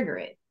and trigger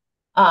it.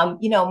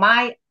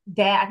 My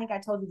dad, I think I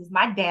told you this,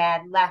 my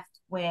dad left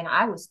when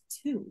I was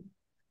 2.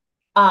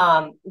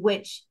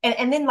 Which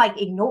and then like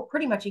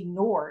pretty much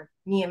ignored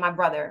me and my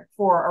brother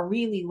for a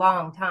really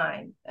long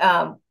time.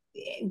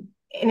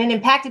 And it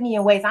impacted me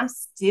in ways I'm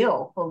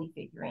still fully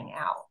figuring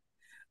out.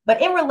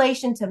 But in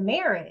relation to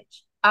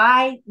marriage,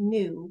 I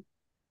knew,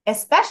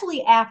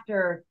 especially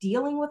after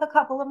dealing with a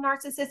couple of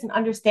narcissists and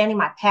understanding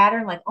my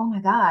pattern, like, oh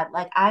my God,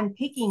 like I'm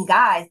picking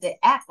guys that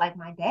act like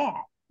my dad.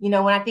 When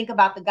I think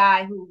about the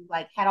guy who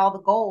like had all the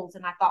goals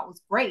and I thought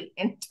was great,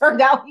 and it turned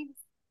out he was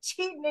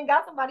cheating and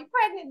got somebody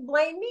pregnant and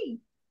blamed me.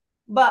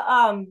 But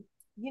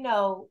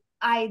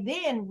I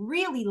then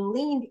really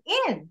leaned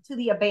into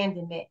the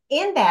abandonment,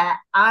 in that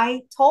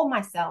I told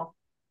myself,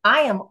 I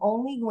am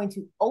only going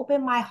to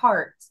open my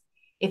heart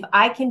if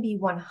I can be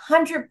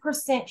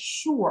 100%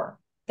 sure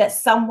that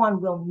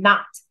someone will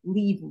not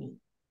leave me.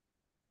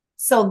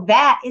 So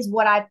that is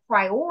what I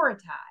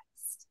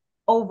prioritized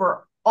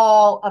over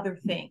all other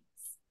things.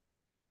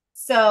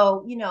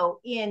 So,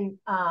 and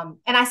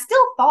I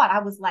still thought I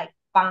was like,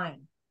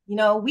 fine.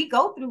 We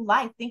go through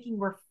life thinking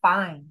we're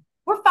fine.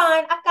 We're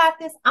fine. I've got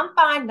this. I'm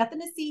fine.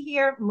 Nothing to see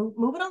here.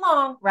 Moving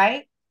along.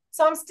 Right.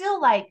 So I'm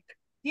still like,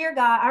 dear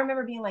God, I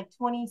remember being like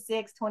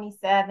 26,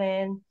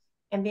 27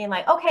 and being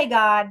like, okay,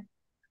 God,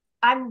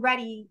 I'm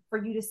ready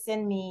for you to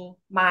send me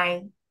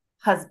my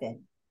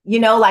husband,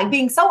 like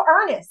being so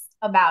earnest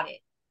about it.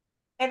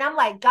 And I'm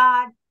like,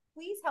 God,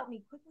 please help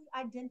me quickly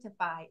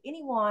identify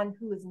anyone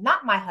who is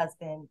not my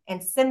husband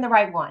and send the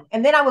right one.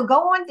 And then I would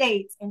go on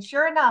dates. And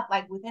sure enough,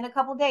 like within a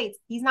couple dates,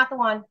 he's not the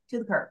one to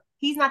the curb.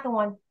 He's not the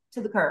one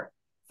to the curb.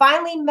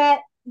 Finally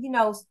met,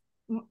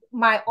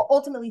 my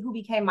ultimately who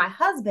became my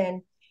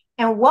husband.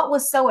 And what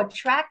was so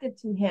attractive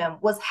to him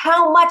was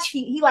how much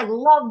he like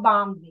love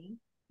bombed me,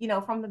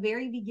 from the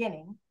very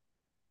beginning.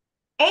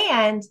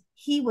 And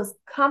he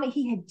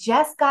had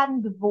just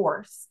gotten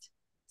divorced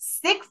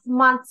 6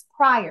 months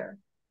prior.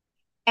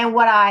 And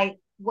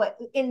what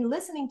in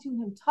listening to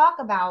him talk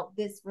about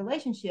this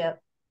relationship,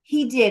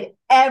 he did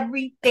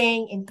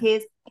everything in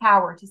his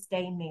power to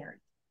stay married,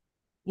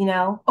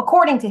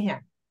 according to him,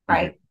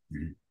 right?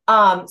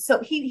 Mm-hmm.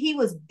 So he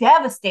was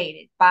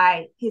devastated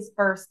by his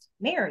first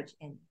marriage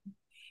ending.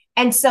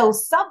 And so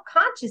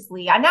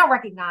subconsciously, I now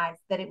recognize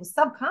that it was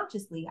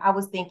subconsciously, I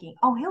was thinking,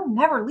 oh, he'll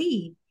never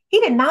leave. He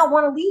did not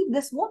want to leave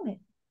this woman.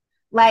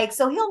 Like,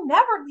 so he'll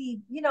never leave,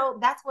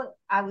 that's what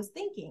I was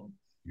thinking.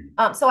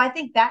 So I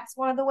think that's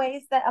one of the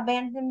ways that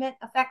abandonment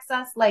affects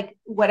us. Like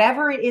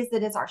whatever it is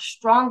that is our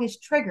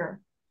strongest trigger,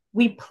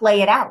 we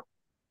play it out,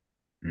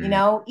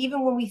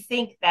 even when we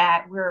think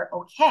that we're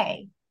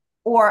okay.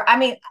 Or, I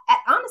mean,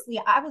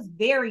 honestly, I was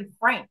very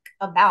frank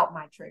about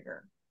my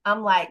trigger.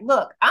 I'm like,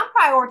 look, I'm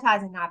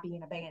prioritizing not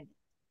being abandoned.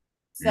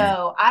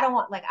 So I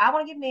want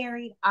to get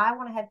married. I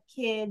want to have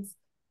kids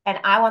and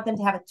I want them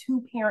to have a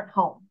 2-parent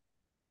home,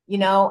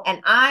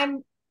 and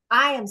I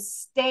am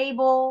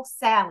stable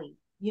Sally,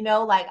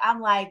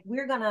 I'm like,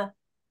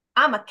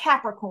 I'm a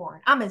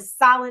Capricorn. I'm as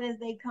solid as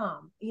they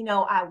come.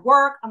 I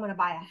work, I'm going to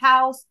buy a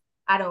house.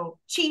 I don't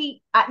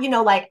cheat.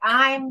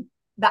 I'm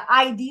the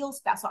ideal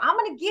spouse. So I'm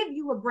going to give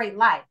you a great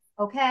life.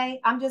 Okay.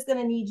 I'm just going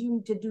to need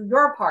you to do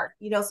your part,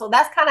 so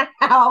that's kind of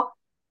how,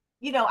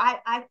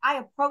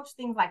 I approach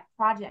things like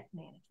project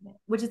management,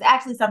 which is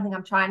actually something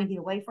I'm trying to get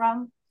away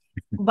from.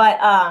 But,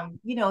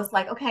 it's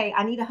like, okay,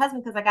 I need a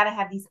husband because I got to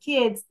have these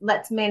kids.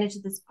 Let's manage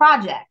this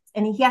project.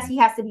 And he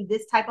has to be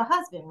this type of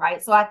husband.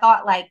 Right. So I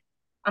thought like,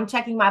 I'm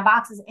checking my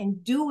boxes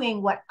and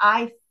doing what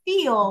I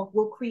feel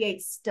will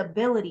create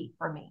stability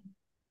for me,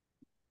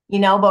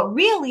 but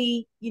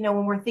really,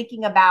 when we're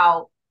thinking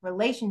about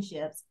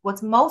relationships,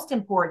 what's most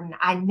important,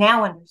 I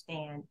now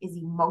understand, is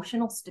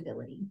emotional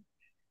stability.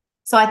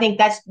 So I think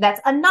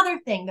that's another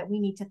thing that we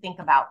need to think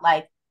about.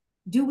 Like,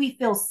 do we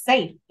feel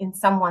safe in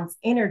someone's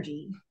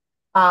energy?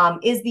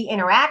 Is the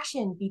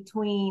interaction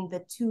between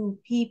the two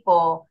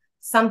people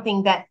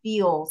something that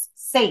feels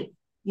safe?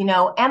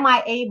 Am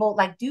I able,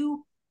 like,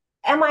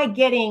 am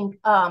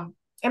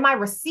I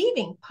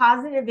receiving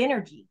positive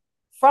energy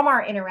from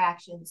our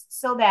interactions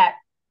so that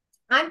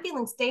I'm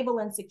feeling stable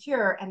and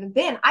secure, and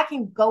then I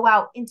can go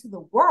out into the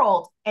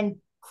world and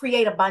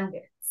create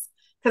abundance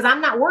because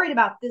I'm not worried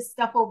about this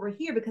stuff over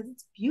here because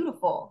it's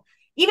beautiful.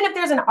 Even if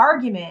there's an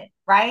argument,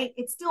 right?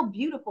 It's still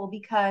beautiful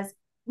because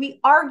we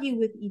argue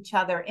with each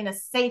other in a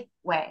safe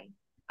way.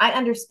 I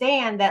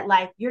understand that,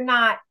 like, you're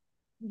not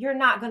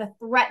going to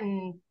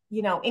threaten,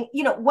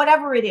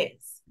 whatever it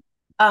is.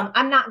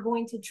 I'm not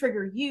going to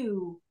trigger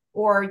you,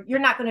 or you're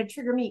not going to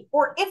trigger me.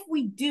 Or if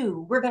we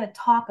do, we're going to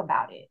talk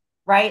about it,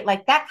 right?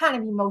 Like that kind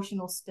of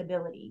emotional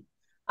stability.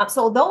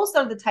 So those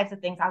are the types of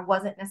things I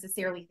wasn't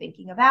necessarily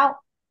thinking about.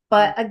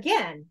 But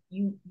again,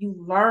 you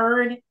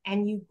learn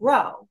and you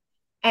grow.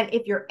 And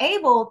if you're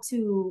able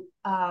to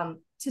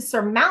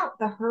surmount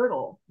the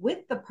hurdle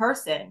with the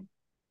person,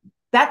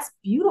 that's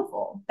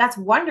beautiful. That's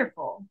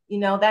wonderful.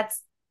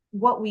 That's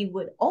what we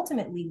would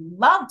ultimately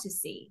love to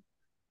see.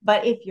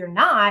 But if you're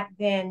not,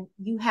 then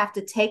you have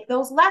to take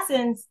those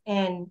lessons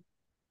and,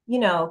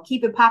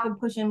 keep it popping,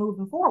 pushing,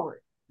 moving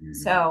forward. Mm-hmm.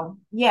 So,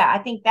 yeah, I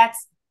think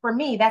for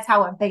me, that's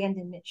how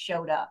abandonment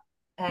showed up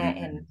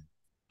and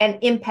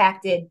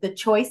impacted the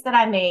choice that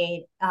I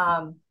made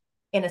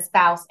in a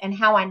spouse and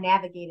how I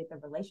navigated the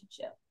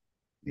relationship.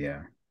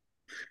 Yeah.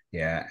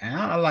 Yeah. And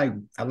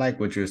I like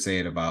what you're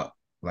saying about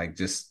like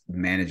just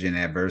managing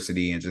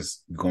adversity and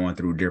just going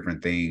through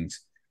different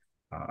things.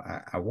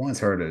 I once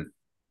heard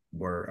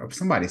where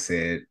somebody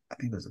said, I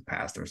think it was a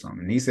pastor or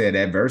something, he said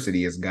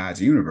adversity is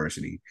God's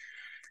university.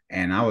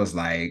 And I was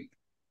like,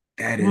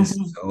 that is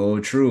so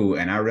true.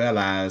 And I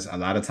realized a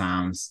lot of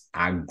times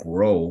I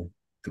grow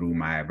through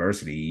my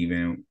adversity,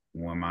 even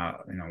when my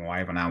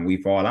wife and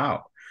we fall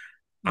out.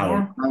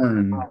 I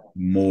learn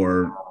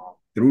more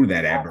through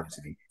that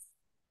adversity.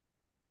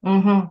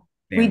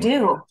 We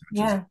do.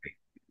 Yeah.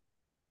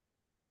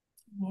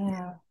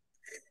 Yeah.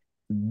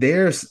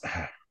 There's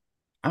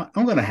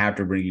I'm gonna have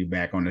to bring you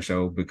back on the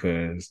show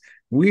because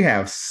we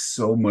have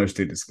so much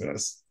to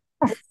discuss.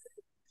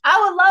 I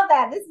would love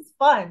that. This is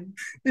fun.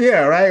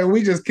 Yeah, right.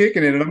 We just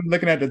kicking it, and I'm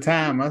looking at the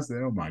time. I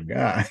said, "Oh my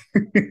god."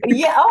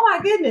 Yeah. Oh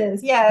my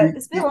goodness. Yeah.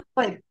 It's been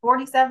like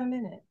 47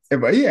 minutes.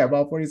 Yeah,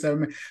 about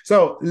 47 minutes.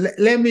 So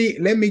let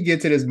me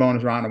get to this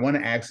bonus round. I want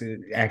to ask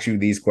you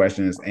these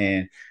questions,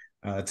 and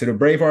to the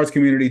Brave Hearts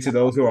community, to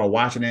those who are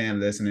watching it and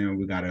listening,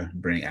 we gotta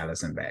bring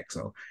Allyson back.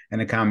 So in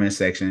the comment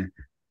section,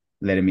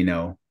 letting me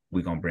know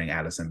we're gonna bring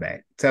Allyson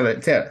back.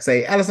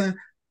 Say, Allyson,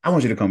 I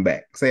want you to come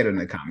back. Say it in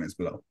the comments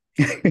below.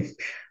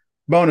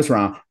 Bonus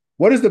round.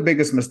 What is the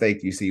biggest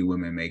mistake you see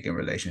women make in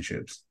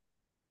relationships?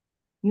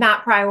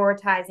 Not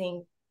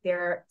prioritizing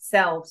their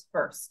selves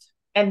first.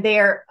 And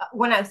they're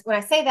when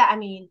I say that, I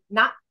mean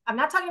not I'm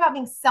not talking about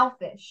being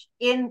selfish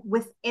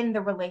within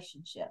the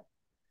relationship.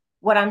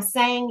 What I'm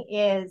saying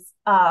is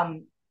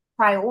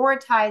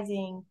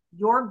prioritizing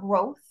your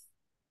growth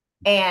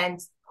and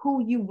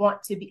who you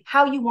want to be,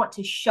 how you want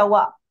to show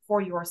up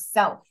for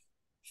yourself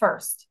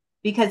first,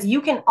 because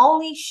you can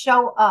only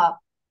show up,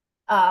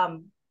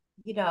 um,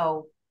 you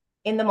know,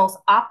 in the most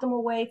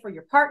optimal way for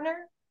your partner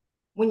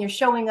when you're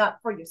showing up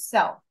for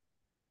yourself.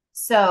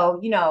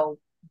 So,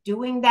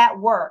 doing that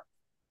work,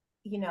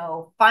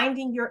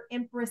 finding your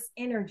empress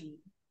energy,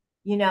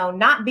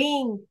 not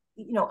being,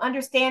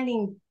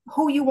 understanding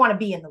who you want to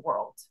be in the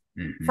world,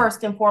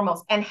 first and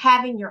foremost, and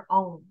having your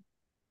own.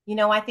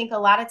 I think a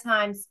lot of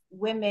times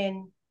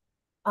women,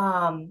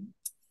 a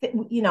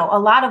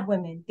lot of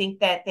women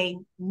think that they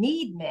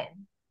need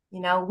men.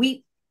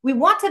 We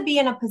want to be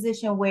in a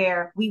position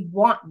where we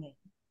want men,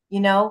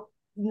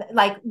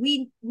 like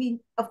we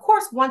of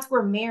course, once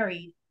we're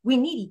married, we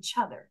need each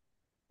other,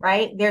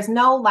 right? There's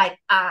no like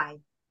I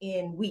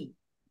in we.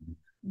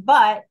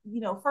 But,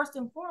 first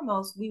and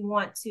foremost, we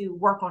want to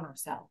work on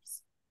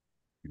ourselves.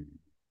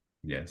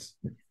 Yes.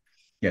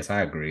 Yes,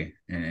 I agree.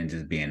 And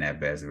just being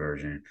that best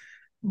version.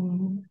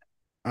 Mm-hmm.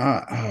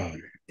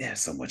 There's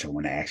so much I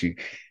want to ask you.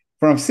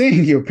 From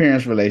seeing your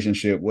parents'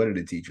 relationship, what did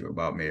it teach you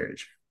about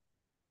marriage?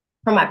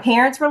 From my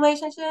parents'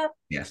 relationship?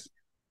 Yes.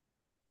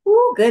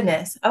 Oh,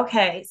 goodness.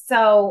 Okay.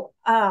 So,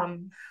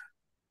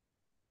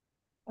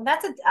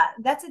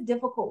 that's a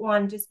difficult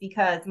one just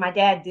because my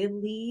dad did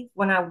leave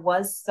when I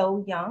was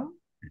so young.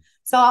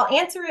 So I'll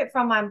answer it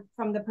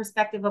from the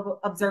perspective of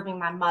observing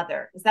my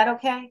mother. Is that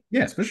okay?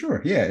 Yes, for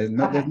sure. Yeah, there's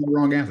Okay. no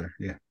wrong answer.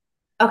 Yeah.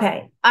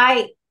 Okay.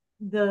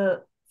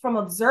 The from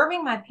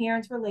observing my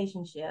parents'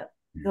 relationship,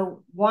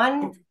 the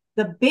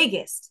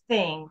biggest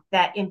thing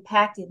that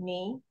impacted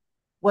me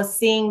was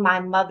seeing my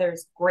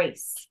mother's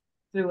grace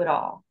through it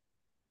all.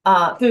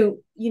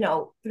 Through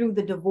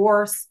the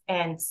divorce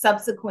and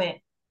subsequent,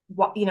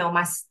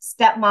 my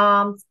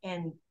stepmoms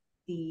and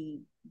the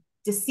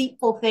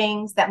deceitful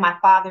things that my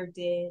father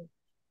did,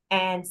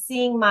 and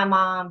seeing my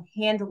mom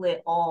handle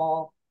it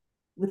all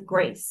with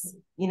grace.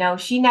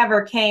 She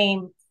never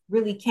came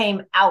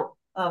out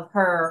of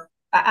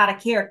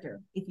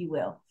character, if you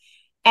will.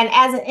 And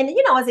as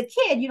a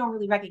kid, you don't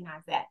really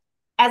recognize that.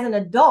 As an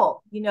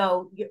adult,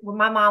 when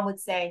my mom would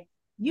say,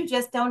 "You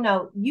just don't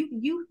know.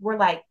 You were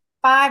like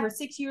 5 or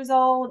 6 years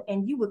old,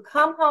 and you would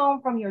come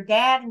home from your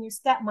dad and your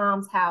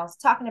stepmom's house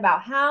talking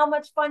about how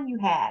much fun you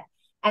had."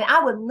 And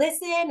I would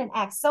listen and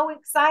act so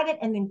excited.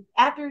 And then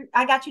after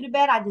I got you to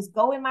bed, I just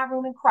go in my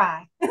room and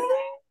cry.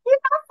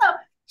 So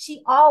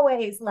she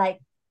always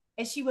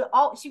and she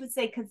would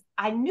say, because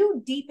I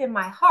knew deep in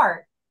my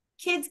heart,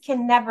 kids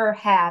can never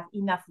have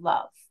enough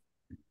love.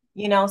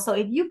 So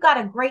if you've got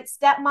a great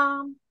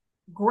stepmom,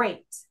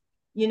 great.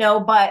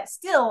 But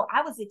still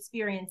I was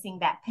experiencing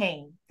that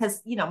pain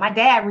because, my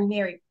dad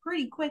remarried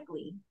pretty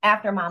quickly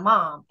after my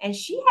mom, and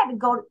she had to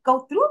go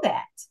through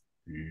that,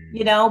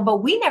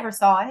 but we never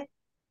saw it.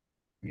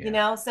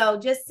 Yeah. So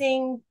just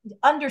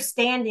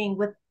understanding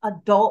with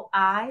adult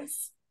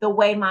eyes the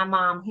way my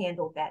mom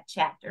handled that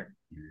chapter.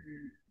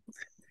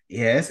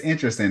 Yeah, it's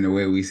interesting the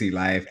way we see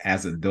life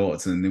as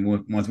adults, and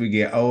then once we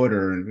get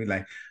older, and we're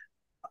like,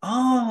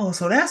 "Oh,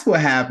 so that's what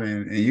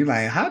happened," and you're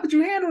like, "How did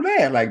you handle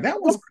that? Like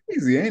that was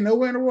crazy. Ain't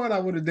nowhere in the world I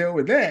would have dealt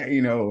with that,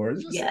 or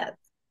just Yes.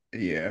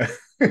 yeah."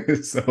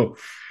 So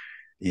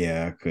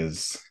yeah,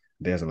 because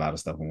there's a lot of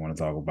stuff I want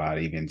to talk about,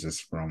 even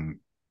just from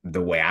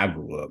the way I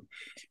grew up.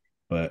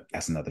 But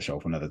that's another show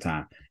for another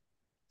time.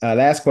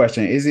 Last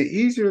question: is it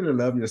easier to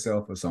love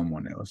yourself or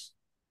someone else?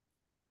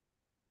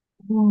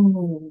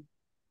 Mm.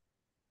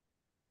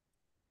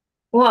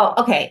 Well,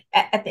 okay.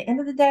 At the end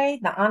of the day,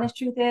 the honest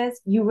truth is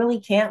you really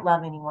can't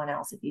love anyone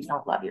else if you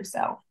don't love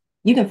yourself.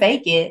 You can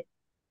fake it,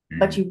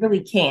 but Mhm. you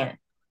really can't.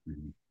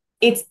 Mhm.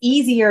 It's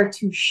easier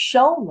to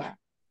show love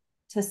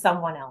to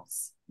someone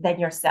else than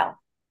yourself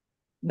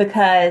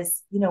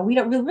because, we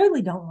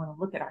really don't want to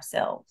look at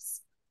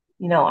ourselves,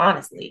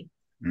 honestly,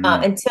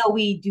 Mhm. until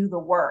we do the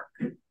work,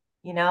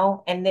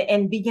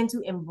 and begin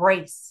to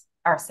embrace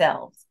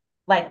ourselves.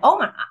 Like, oh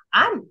my,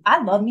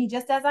 I love me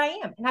just as I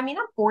am. And I mean,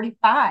 I'm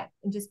 45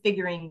 and just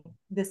figuring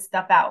this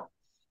stuff out,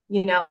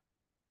 you know.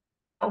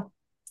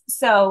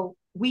 So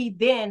we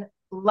then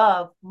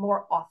love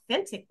more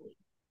authentically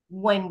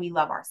when we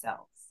love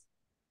ourselves.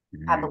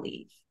 I Mm,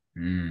 believe.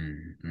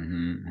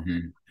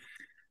 mm.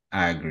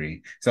 I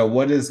agree. So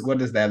what does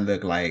that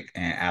look like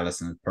in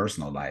Allison's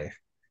personal life?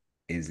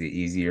 Is it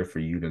easier for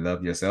you to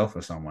love yourself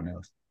or someone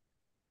else?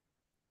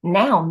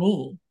 Now,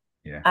 me.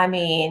 Yeah. I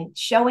mean,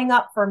 showing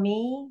up for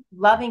me,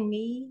 loving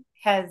me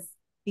has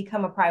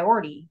become a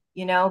priority,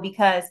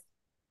 because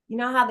you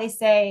know how they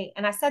say,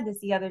 and I said this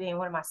the other day in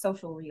one of my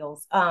social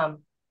reels,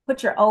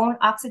 put your own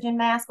oxygen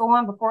mask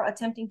on before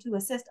attempting to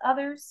assist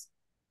others.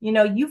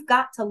 You've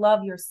got to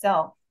love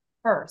yourself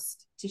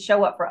first to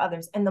show up for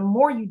others. And the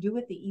more you do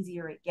it, the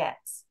easier it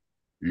gets.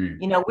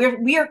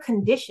 Mm, We are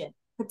conditioned,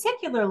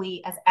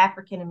 particularly as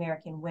African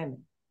American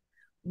women.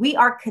 We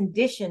are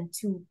conditioned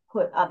to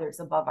put others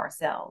above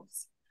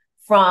ourselves,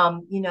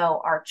 from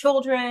our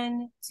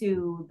children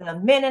to the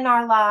men in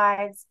our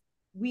lives.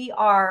 We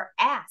are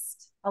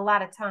asked a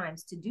lot of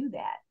times to do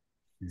that.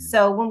 mm,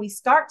 So when we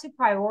start to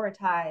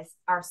prioritize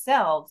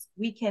ourselves,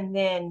 we can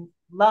then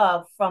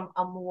love from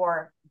a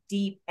more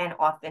deep and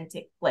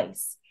authentic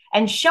place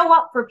and show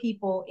up for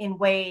people in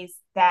ways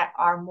that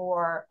are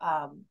more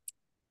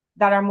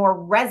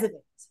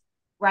resident,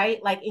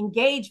 right? Like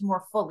engage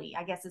more fully,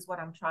 I guess is what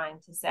I'm trying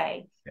to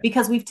say, yeah.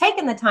 because we've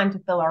taken the time to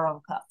fill our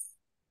own cups.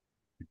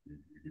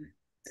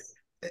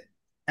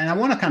 And I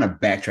want to kind of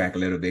backtrack a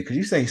little bit because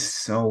you say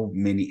so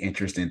many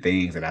interesting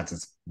things that I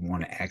just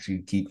want to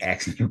actually keep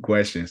asking you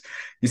questions.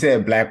 You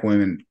said Black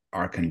women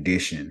are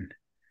conditioned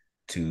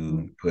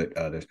to put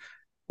others.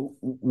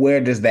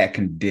 Where does that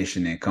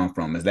conditioning come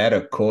from? Is that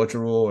a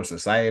cultural or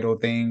societal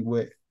thing?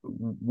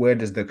 Where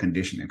does the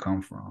conditioning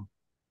come from?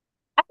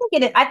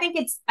 I think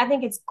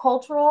it's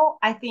cultural.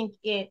 I think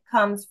it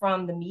comes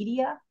from the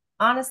media,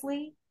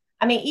 honestly.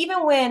 I mean,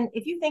 even when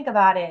if you think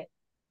about it,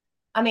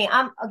 I mean,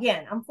 I'm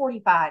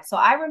 45, so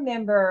I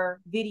remember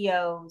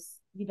videos,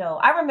 do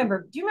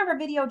you remember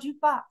Video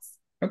Jukebox?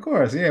 Of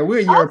course, yeah, we're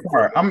a year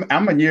apart. Okay.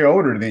 I'm a year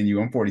older than you.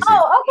 I'm 46.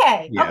 Oh,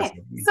 okay. Yeah, Okay.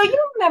 so, So yeah.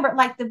 you remember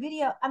like the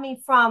video, I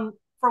mean, from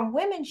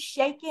women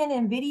shaking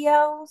in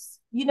videos,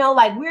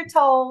 like we're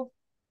told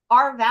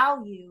our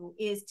value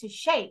is to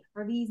shake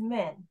for these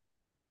men,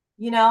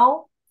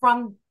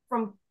 from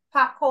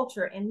pop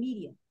culture and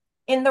media.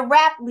 In the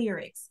rap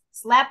lyrics,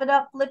 slap it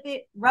up, flip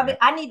it, rub Yeah. it.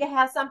 I need to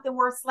have something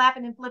worth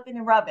slapping and flipping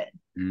and rubbing.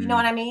 You know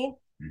what I Mm-hmm. mean?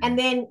 And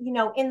then,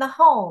 in the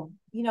home,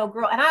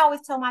 girl, and I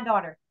always tell my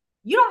daughter,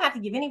 you don't have to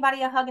give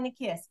anybody a hug and a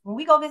kiss. When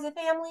we go visit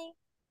family,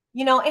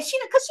 and because she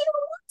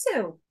don't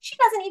want to. She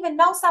doesn't even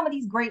know some of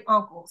these great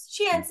uncles.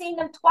 She hadn't seen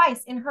them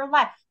twice in her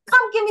life.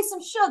 Come give me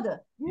some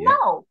sugar. Yeah.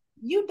 No,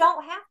 you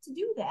don't have to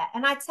do that.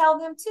 And I tell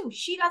them too,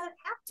 she doesn't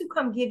have to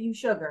come give you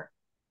sugar.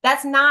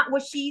 That's not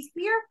what she's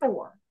here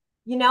for.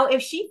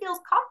 If she feels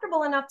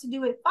comfortable enough to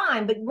do it,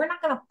 fine, but we're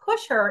not going to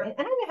push her. And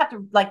I even have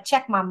to like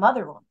check my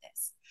mother on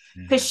this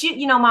because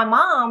Mm-hmm. my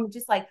mom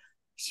just like,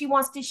 she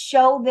wants to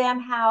show them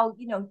how,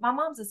 my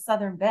mom's a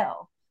Southern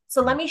belle.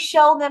 So let me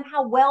show them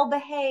how well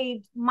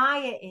behaved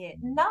Maya is.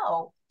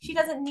 No, she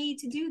doesn't need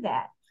to do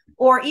that.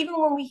 Or even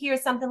when we hear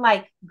something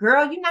like,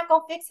 girl, you're not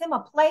going to fix him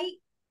a plate.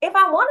 If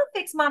I want to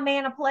fix my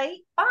man a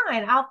plate,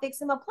 fine, I'll fix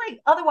him a plate.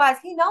 Otherwise,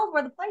 he knows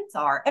where the plates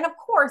are. And of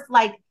course,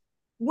 like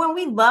when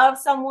we love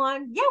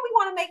someone, yeah, we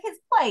want to make his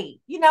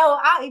plate.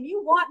 If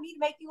you want me to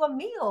make you a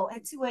meal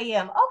at 2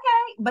 a.m.,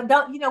 okay. But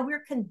don't, we're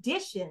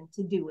conditioned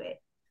to do it.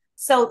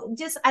 So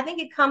just, I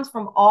think it comes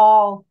from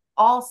all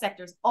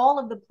sectors, all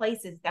of the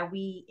places that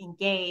we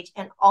engage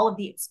and all of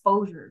the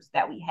exposures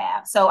that we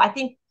have. So I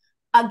think,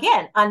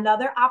 again,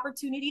 another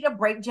opportunity to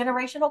break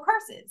generational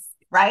curses,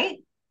 right?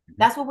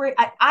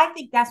 I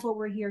think that's what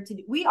we're here to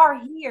do. We are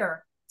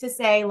here to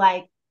say,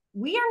 like,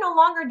 we are no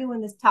longer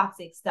doing this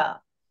toxic stuff.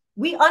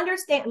 We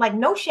understand, like,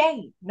 no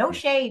Yeah,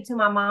 shade to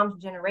my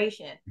mom's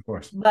generation, of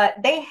course. but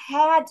they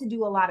had to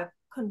do a lot of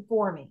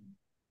conforming,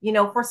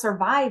 for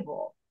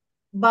survival.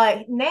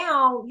 But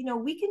now,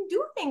 we can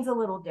do things a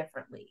little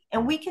differently.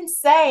 And we can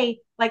say,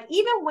 like,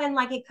 even when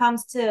like it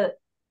comes to,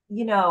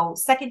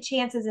 second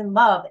chances in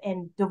love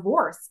and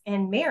divorce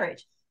and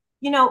marriage,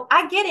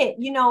 I get it.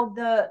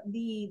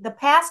 The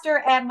pastor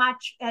at my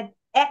at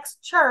X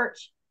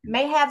church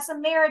may have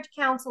some marriage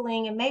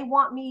counseling and may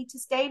want me to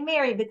stay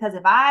married because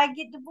if I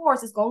get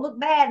divorced, it's gonna look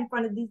bad in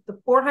front of the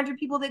 400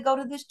 people that go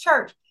to this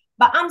church.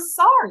 But I'm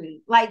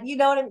sorry, like,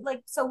 what I mean?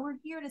 Like, so we're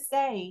here to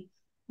say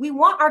we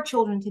want our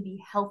children to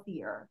be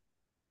healthier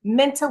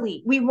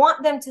mentally. We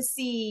want them to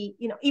see,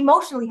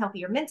 emotionally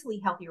healthier,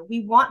 mentally healthier.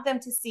 We want them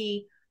to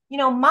see,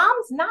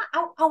 mom's not,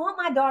 I want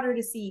my daughter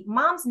to see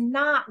mom's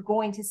not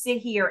going to sit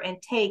here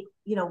and take,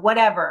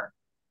 whatever.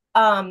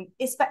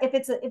 If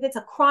it's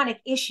a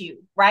chronic issue,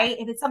 right?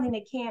 If it's something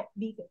that can't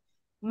be,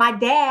 my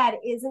dad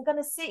isn't going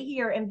to sit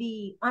here and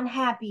be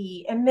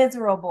unhappy and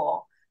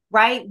miserable,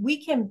 right?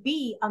 We can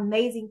be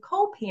amazing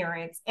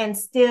co-parents and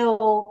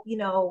still,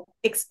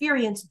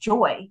 experience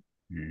joy,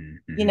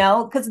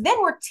 Mm-hmm. because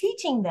then we're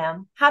teaching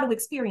them how to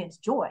experience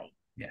joy,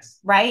 Yes.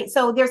 right?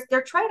 So there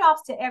are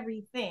trade-offs to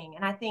everything.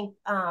 And I think,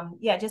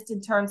 yeah, just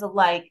in terms of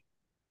like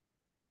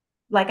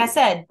I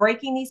said,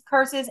 breaking these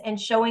curses and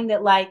showing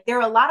that like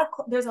there's a lot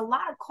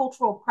of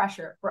cultural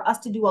pressure for us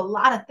to do a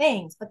lot of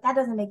things, but that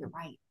doesn't make it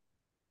right.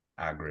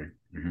 I agree.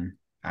 Hmm.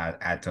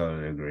 I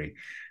totally agree.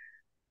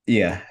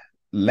 Yeah.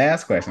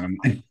 Last question.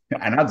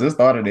 And I just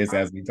thought of this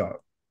as we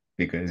talk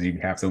because you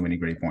have so many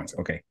great points.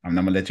 Okay, I'm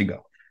gonna let you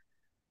go.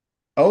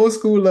 Old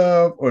school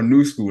love or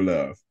new school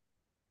love?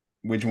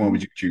 Which one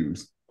would you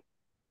choose?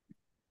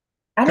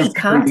 I need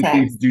Considering the things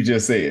context. that you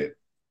just said,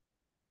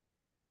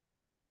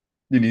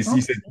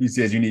 you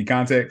said you need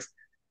context.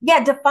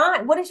 Yeah,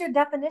 define what is your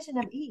definition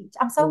of each?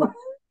 I'm so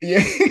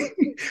Yeah.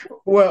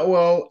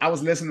 Well, I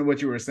was listening to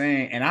what you were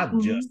saying, and I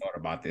just Mhm. thought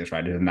about this.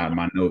 Right, this is not in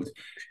my notes.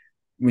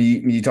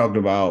 When you talked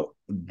about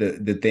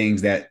the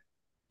things that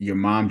your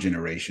mom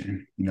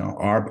generation,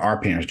 our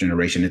parents'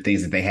 generation, the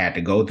things that they had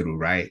to go through,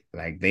 right?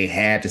 Like they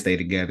had to stay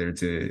together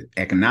to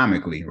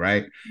economically,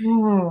 right?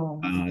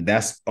 Mm,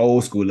 That's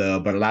old school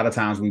love, but a lot of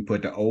times we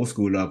put the old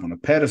school love on a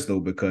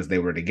pedestal because they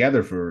were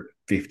together for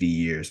 50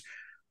 years.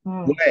 But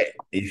mm,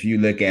 if you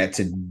look at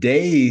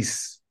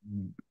today's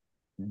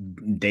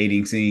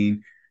dating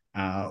scene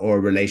or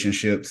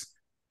relationships,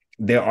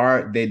 there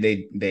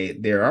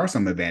are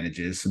some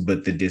advantages,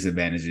 but the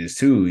disadvantages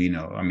too.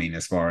 I mean,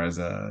 as far as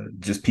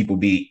just people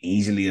being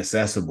easily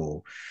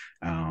accessible,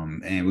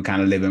 and we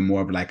kind of live in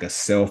more of like a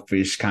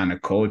selfish kind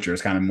of culture.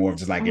 It's kind of more of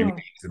just like mm.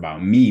 everything is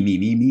about me, me,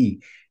 me, me.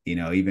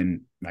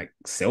 Even like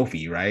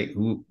selfie, right?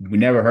 We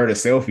never heard of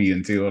selfie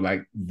until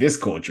like this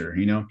culture.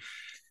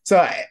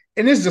 So,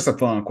 and it's just a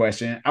fun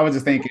question. I was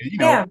just thinking,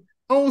 Yeah.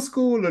 old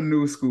school or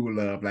new school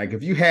love. Like,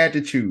 if you had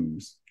to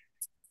choose.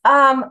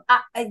 I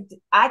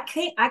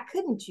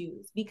couldn't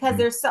choose because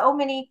there's so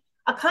many,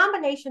 a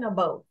combination of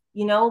both,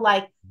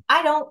 like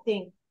I don't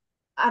think,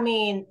 I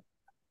mean,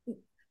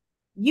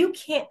 you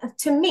can't,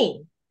 to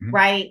me, Mhm.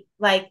 right?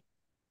 Like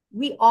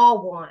we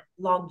all want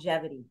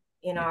longevity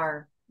in Yes.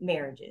 our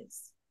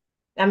marriages.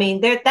 I mean,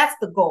 that's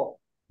the goal,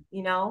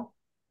 you know.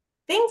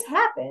 Things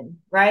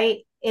happen,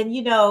 right? And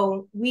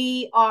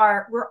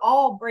we're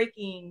all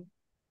breaking,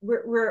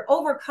 we're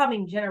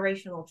overcoming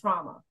generational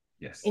trauma.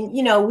 Yes. And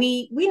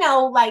we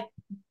know like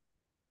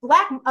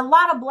a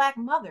lot of black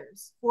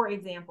mothers, for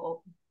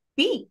example,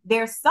 beat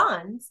their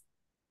sons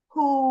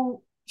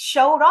who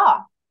showed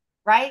off,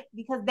 right?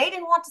 Because they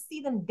didn't want to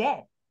see them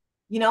dead.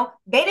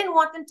 They didn't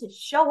want them to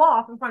show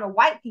off in front of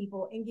white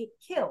people and get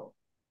killed.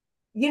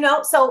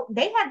 So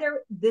they had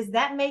does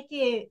that make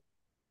it,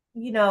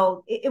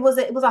 it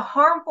was a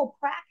harmful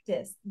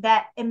practice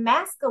that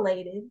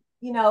emasculated,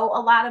 a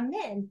lot of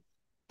men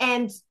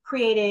and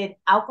created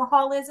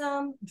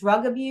alcoholism,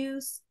 drug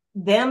abuse,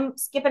 them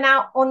skipping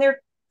out on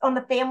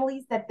the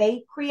families that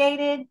they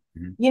created.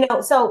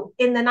 Mhm. So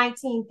in the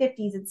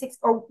 1950s and 60s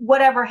or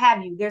whatever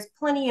have you, there's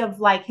plenty of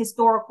like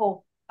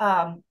historical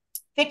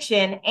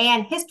fiction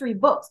and history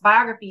books,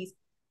 biographies.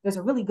 There's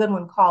a really good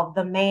one called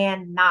The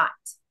Man Not,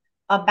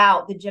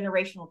 about the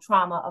generational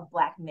trauma of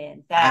black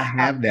men I that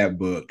have that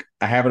book.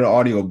 I have an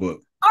audio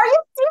book. are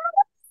you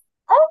serious?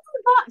 Oh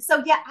my God.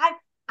 So yeah,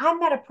 I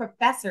met a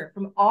professor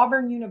from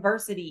Auburn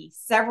University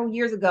several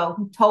years ago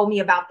who told me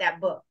about that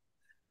book.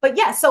 But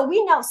yeah, so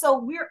we know, so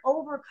we're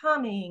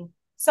overcoming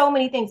so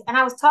many things. And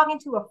I was talking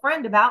to a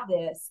friend about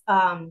this.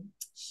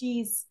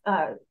 She's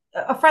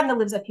a friend that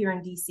lives up here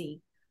in DC.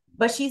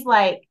 But she's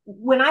like,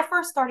 when I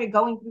first started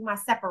going through my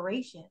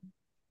separation,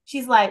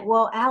 she's like,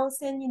 well,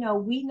 Allyson,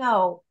 we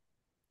know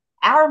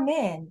our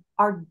men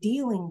are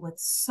dealing with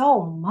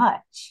so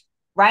much,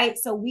 right?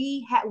 So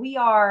we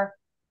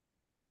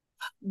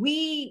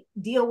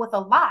deal with a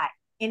lot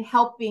in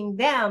helping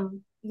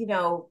them,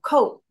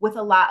 cope with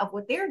a lot of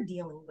what they're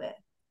dealing with,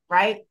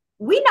 right?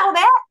 We know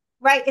that,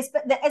 right?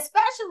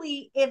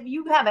 Especially if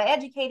you have an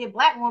educated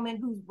black woman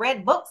who's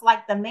read books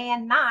like The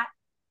Man Not.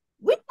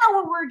 We know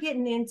what we're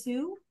getting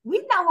into. We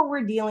know what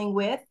we're dealing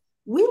with.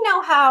 We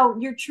know how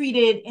you're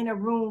treated in a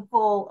room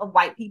full of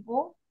white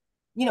people.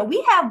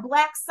 We have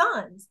black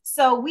sons.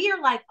 So we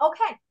are like,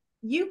 okay,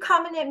 you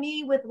coming at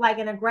me with like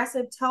an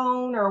aggressive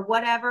tone or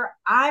whatever.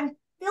 I'm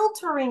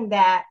filtering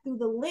that through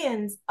the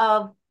lens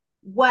of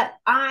what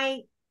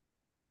I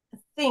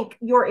think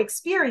your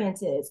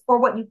experience is, or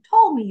what you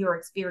told me your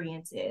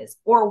experience is,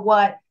 or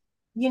what,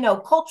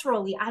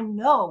 culturally, I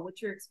know what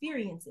your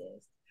experience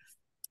is.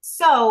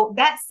 So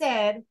that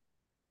said,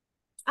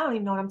 I don't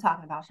even know what I'm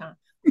talking about, Sean.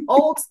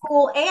 Old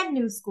school and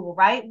new school,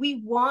 right?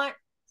 We want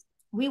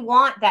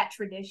that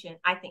tradition.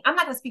 I think I'm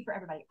not going to speak for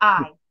everybody.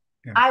 Yeah.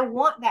 I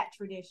want that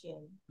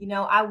tradition.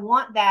 I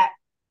want that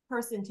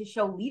person to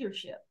show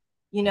leadership.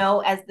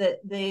 As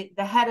the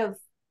head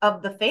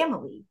of the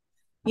family.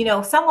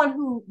 Someone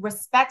who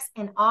respects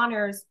and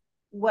honors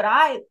what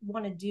I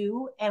want to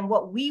do and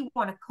what we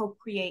want to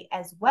co-create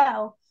as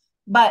well.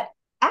 But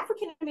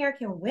African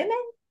American women,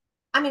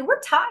 I mean,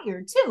 we're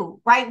tired too,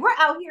 right? We're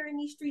out here in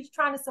these streets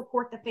trying to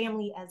support the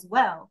family as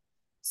well.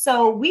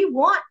 So we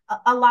want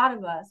a lot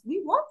of us, we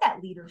want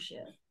that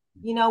leadership.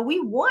 We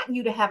want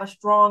you to have a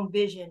strong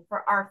vision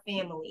for our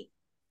family.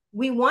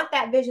 We want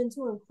that vision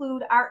to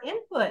include our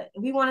input.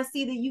 We want to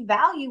see that you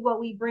value what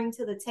we bring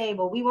to the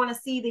table. We want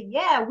to see that,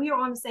 yeah, we are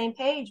on the same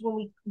page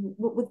with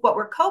what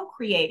we're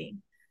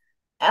co-creating.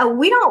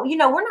 We don't, we're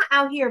not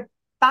out here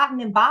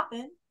botting and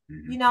bopping.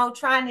 Mm-hmm.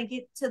 trying to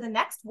get to the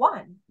next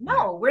one. Yeah.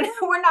 No,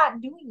 we're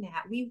not doing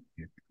that.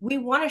 We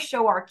want to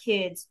show our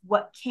kids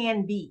what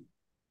can be. Yeah.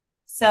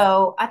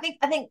 So I think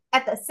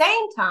at the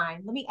same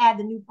time, let me add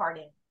the new part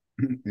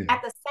in. Yeah.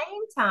 At the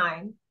same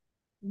time,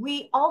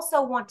 we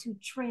also want to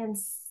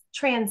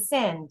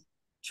transcend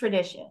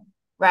tradition,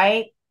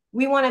 right?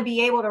 We want to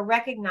be able to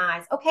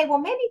recognize, okay, well,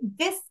 maybe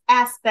this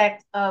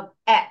aspect of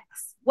X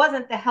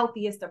wasn't the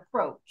healthiest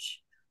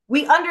approach.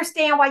 We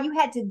understand why you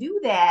had to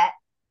do that,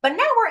 but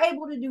now we're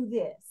able to do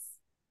this,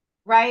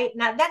 right?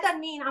 Now, that doesn't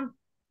mean I'm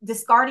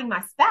discarding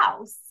my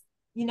spouse,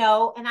 and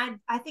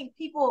I think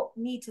people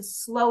need to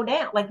slow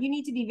down. Like, you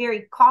need to be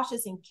very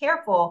cautious and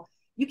careful.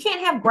 You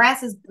can't have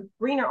grass is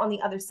greener on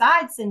the other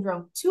side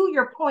syndrome. To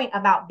your point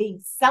about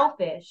being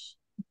selfish,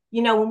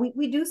 when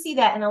we do see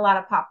that in a lot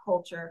of pop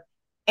culture,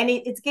 and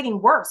it's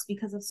getting worse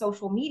because of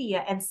social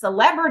media and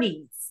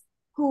celebrities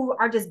who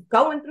are just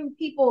going through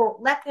people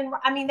left and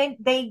right. I mean,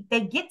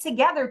 they get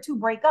together to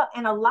break up,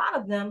 and a lot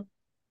of them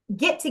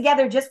get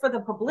together just for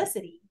the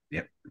publicity.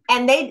 Yep.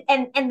 And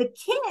the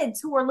kids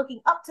who are looking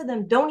up to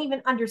them don't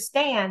even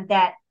understand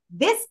that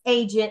this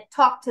agent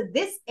talked to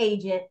this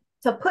agent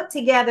to put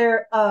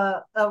together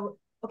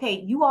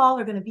okay, you all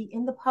are going to be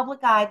in the public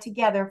eye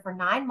together for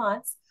 9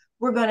 months.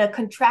 We're going to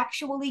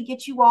contractually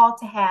get you all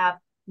to have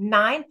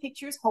 9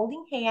 pictures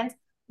holding hands.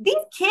 These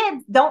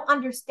kids don't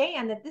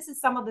understand that this is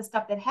some of the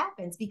stuff that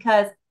happens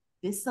because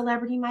this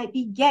celebrity might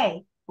be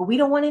gay, but we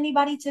don't want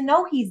anybody to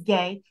know he's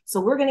gay. So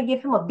we're going to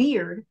give him a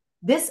beard.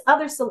 This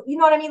other, so you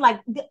know what I mean?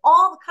 Like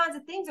all the kinds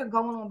of things are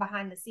going on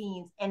behind the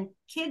scenes, and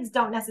kids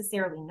don't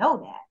necessarily know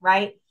that,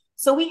 right?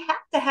 So we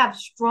have to have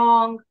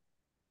strong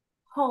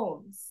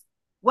homes,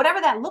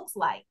 whatever that looks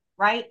like,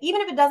 right? Even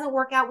if it doesn't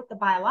work out with the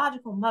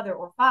biological mother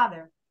or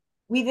father,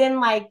 we then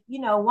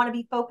want to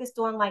be focused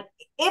on like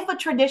if a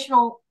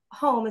traditional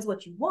home is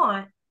what you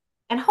want,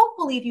 and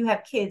hopefully if you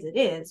have kids, it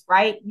is,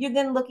 right? You're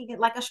then looking at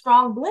like a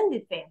strong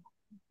blended family,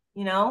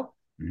 you know,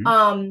 Mm-hmm.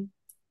 um,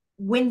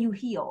 when you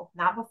heal,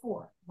 not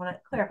before. I want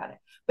to clarify that.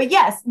 But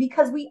yes,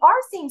 because we are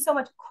seeing so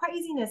much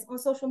craziness on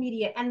social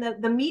media, and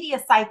the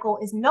media cycle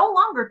is no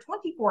longer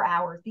 24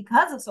 hours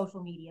because of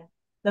social media.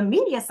 The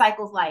media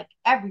cycle's like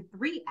every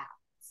 3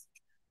 hours.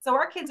 So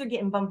our kids are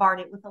getting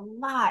bombarded with a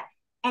lot.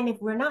 And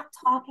if we're not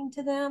talking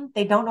to them,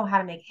 they don't know how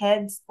to make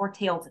heads or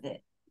tails of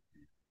it.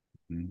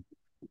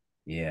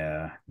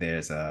 Yeah,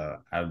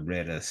 I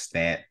read a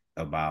stat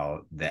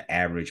about the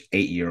average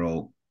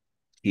 8-year-old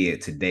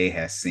kid today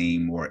has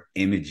seen more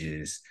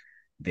images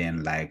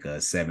than like a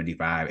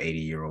 75,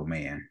 80-year-old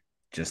man,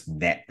 just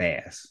that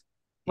fast.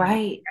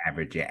 Right.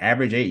 Average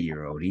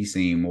 8-year-old, he's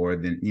seen more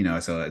than,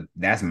 so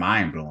that's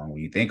mind blowing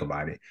when you think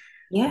about it.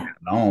 Yeah.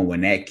 Alone,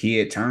 when that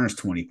kid turns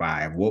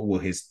 25, what will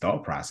his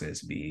thought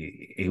process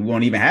be? He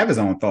won't even have his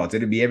own thoughts.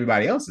 It'll be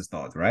everybody else's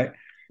thoughts, right?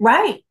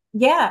 Right.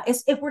 Yeah.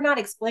 It's if we're not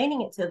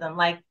explaining it to them.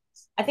 Like,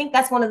 I think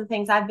that's one of the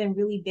things I've been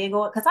really big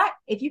on because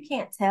if you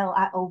can't tell,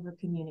 I over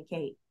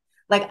communicate.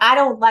 Like, I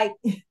don't like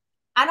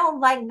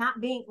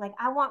not being like,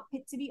 I want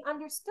it to be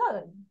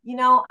understood.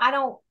 I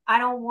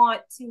don't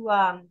want to,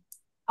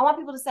 I want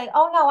people to say,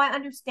 oh no, I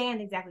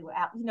understand exactly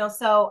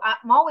so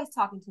I'm always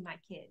talking to my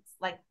kids.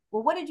 Like,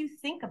 well, what did you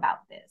think about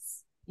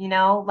this?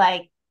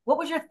 Like, what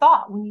was your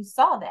thought when you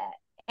saw that?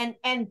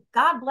 And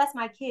God bless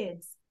my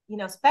kids,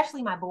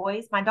 especially my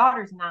boys. My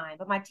daughter's 9,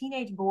 but my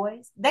teenage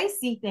boys, they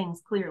see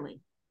things clearly.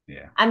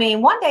 Yeah. I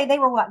mean, one day they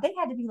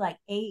had to be like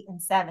 8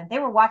 and 7. They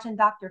were watching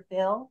Dr.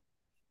 Phil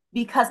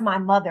because my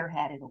mother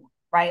had it on,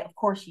 right? Of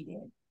course she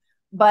did.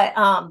 But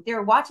they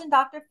were watching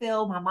Dr.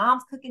 Phil. My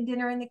mom's cooking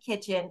dinner in the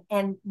kitchen,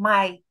 and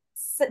my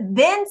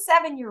then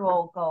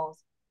 7-year-old goes,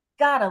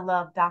 "Gotta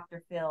love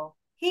Dr. Phil.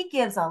 He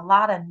gives a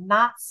lot of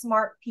not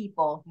smart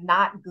people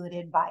not good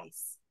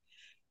advice."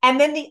 And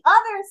then the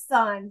other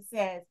son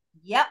says,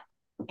 "Yep,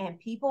 and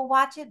people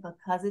watch it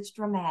because it's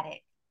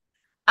dramatic."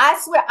 I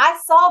swear,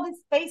 I saw this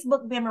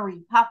Facebook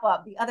memory pop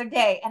up the other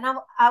day, and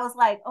I was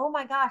like, oh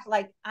my gosh,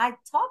 like I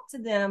talk to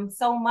them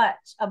so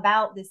much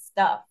about this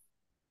stuff.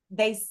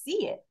 They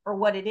see it for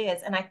what it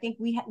is. And I think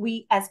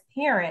we as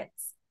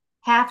parents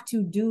have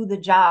to do the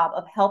job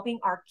of helping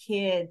our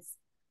kids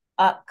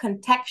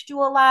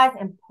contextualize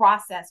and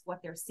process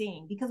what they're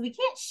seeing because we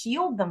can't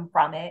shield them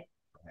from it.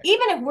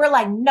 Even if we're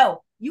like,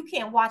 no, you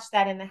can't watch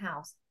that in the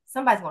house.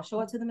 Somebody's going to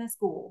show it to them at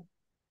school.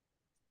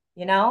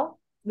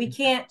 We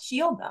can't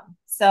shield them.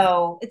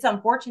 So it's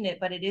unfortunate,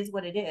 but it is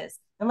what it is.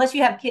 Unless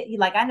you have kids,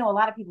 like I know a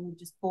lot of people who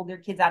just pull their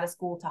kids out of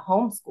school to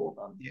homeschool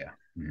them. Yeah.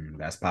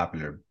 That's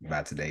popular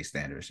by today's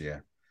standards. Yeah.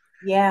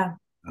 Yeah.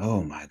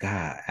 Oh my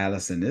God,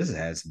 Allyson, this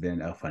has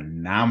been a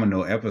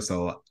phenomenal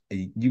episode.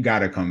 You got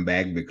to come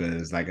back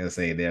because, like I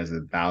say, there's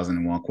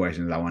 1,001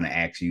 questions I want to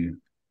ask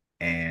you.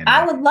 And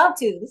I would love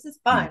to. This is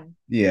yeah, fun.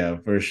 yeah,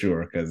 for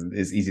sure, because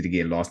it's easy to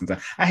get lost in time.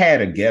 I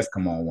had a guest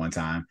come on one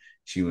time.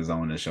 She was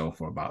on the show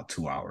for about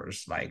 2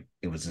 hours. Like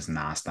it was just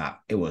nonstop.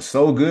 It was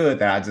so good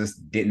that I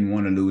just didn't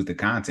want to lose the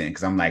content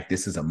because I'm like,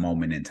 this is a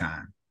moment in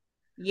time.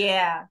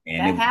 Yeah, And it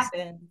that was,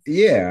 happens.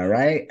 yeah,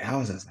 right. I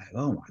was just like,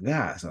 oh my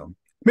God. So,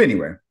 but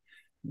anyway,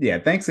 Yeah,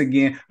 thanks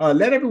again.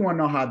 Let everyone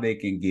know how they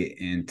can get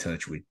in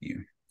touch with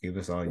you. Give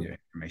us all your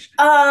information.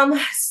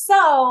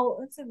 So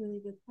that's a really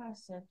good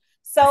question.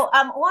 So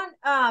I'm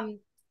on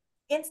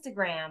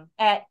Instagram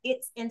at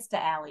it's Insta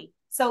Alley.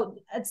 So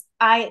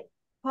I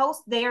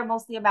post there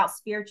mostly about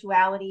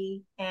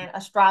spirituality and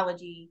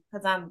astrology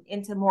because I'm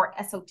into more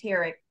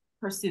esoteric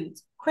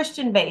pursuits,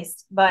 Christian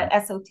based, but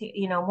esoteric,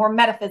 more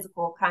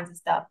metaphysical kinds of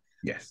stuff.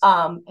 Yes.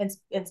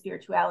 And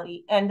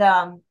spirituality. And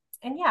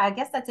yeah, I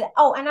guess that's it.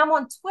 Oh, and I'm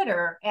on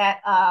Twitter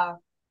at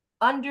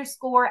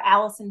underscore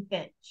Allyson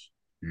Finch.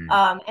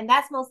 Mm. And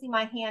that's mostly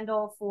my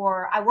handle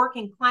for, I work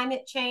in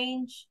climate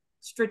change,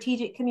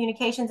 strategic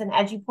communications, and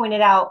as you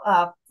pointed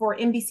out, for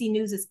NBC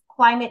News'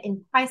 Climate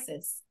in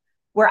Crisis,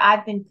 where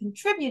I've been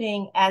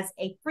contributing as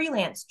a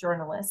freelance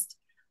journalist,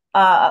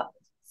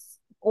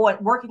 or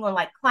working on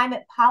like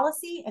climate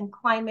policy and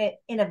climate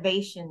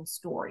innovation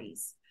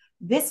stories.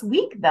 This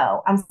week,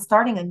 though, I'm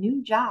starting a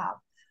new job.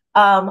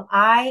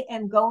 I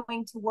am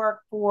going to work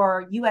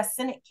for U.S.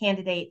 Senate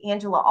candidate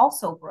Angela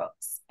Also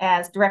Brooks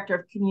as director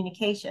of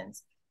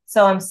communications.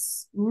 So I'm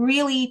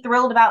really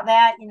thrilled about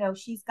that.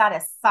 She's got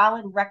a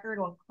solid record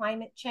on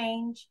climate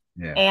change.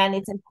 Yeah. And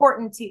it's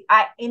important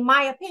in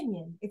my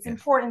opinion, it's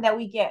important that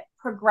we get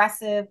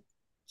progressive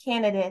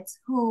candidates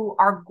who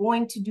are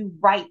going to do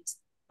right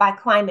by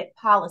climate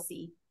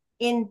policy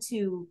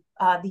into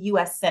the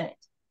U.S. Senate.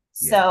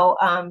 Yeah. So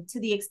to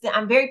the extent,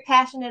 I'm very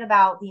passionate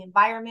about the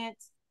environment.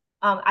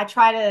 I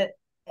try to,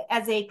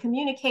 as a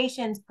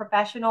communications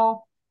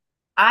professional,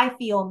 I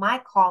feel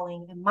my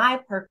calling and my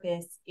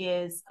purpose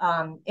is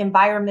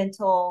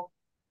environmental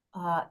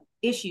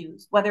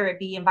issues, whether it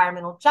be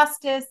environmental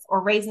justice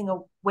or raising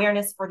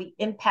awareness for the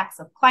impacts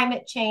of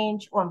climate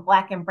change on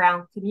Black and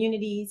Brown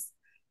communities.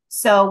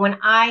 So when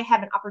I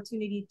have an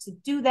opportunity to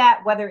do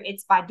that, whether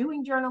it's by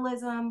doing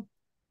journalism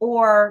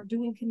or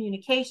doing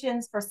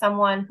communications for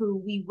someone who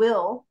we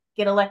will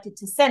get elected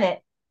to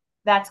Senate,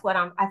 that's what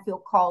I feel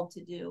called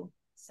to do.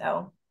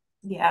 So,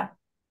 yeah.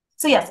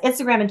 So yes,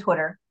 Instagram and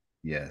Twitter.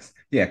 Yes.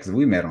 Yeah, because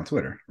we met on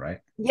Twitter, right?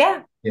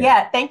 Yeah.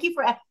 Yeah. Thank you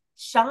for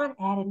Sean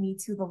added me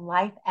to the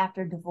Life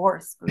After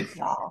Divorce group,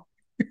 y'all.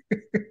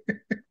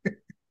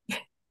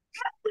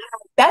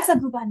 That's a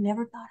group I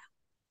never thought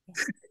of.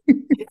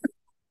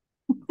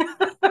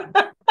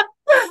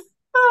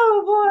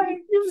 Oh boy.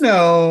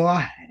 I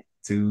had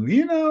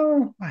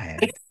to, I had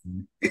to.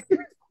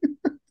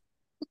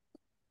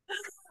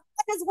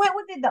 I just went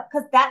with it though,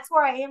 because that's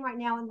where I am right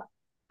now. And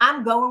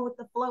I'm going with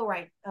the flow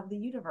of the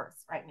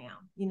universe right now,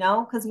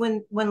 because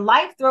when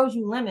life throws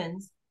you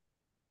lemons,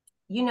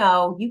 you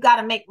got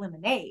to make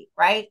lemonade,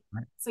 right?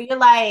 So you're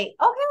like,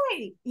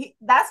 okay,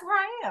 that's where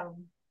I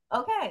am.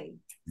 Okay.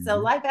 Mm-hmm. So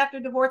Life After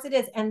Divorce it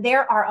is. And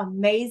there are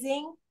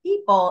amazing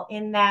people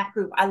in that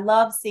group. I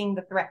love seeing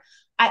the thread.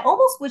 I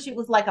almost wish it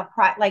was like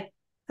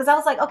because I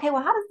was like, okay,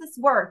 well, how does this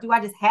work? Do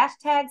I just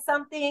hashtag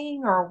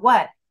something or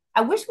what?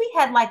 I wish we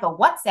had like a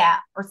WhatsApp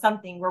or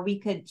something where we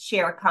could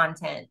share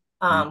content.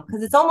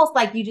 Because it's almost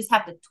like you just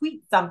have to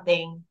tweet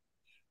something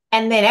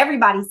and then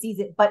everybody sees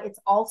it, but it's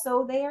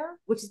also there,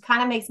 which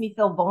kind of makes me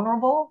feel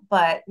vulnerable.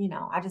 But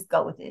I just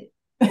go with it.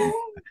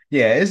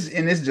 Yeah, it's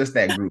just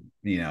that group,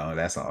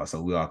 that's all.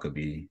 So we all could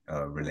be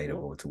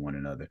relatable to one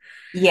another.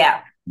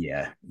 Yeah.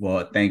 Yeah.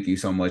 Well, thank you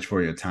so much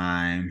for your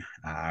time.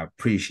 I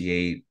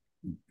appreciate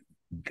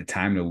the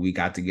time that we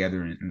got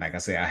together. And like I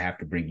say, I have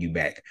to bring you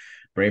back.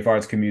 Brave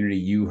Arts community,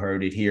 you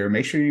heard it here.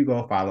 Make sure you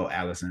go follow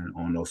Allyson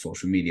on those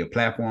social media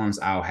platforms.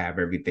 I'll have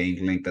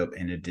everything linked up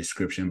in the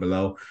description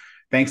below.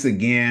 Thanks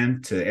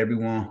again to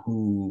everyone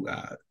who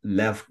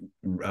left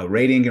a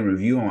rating and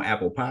review on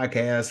Apple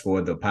Podcasts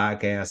for the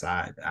podcast.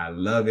 I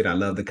love it. I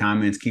love the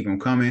comments. Keep them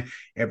coming.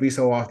 Every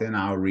so often,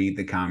 I'll read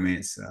the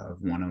comments.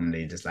 One of them,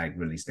 they just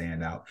really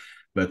stand out.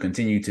 But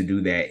continue to do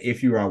that.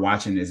 If you are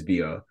watching this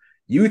via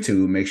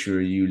YouTube, make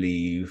sure you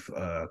leave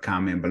a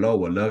comment below.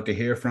 We'd love to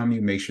hear from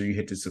you. Make sure you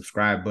hit the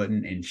subscribe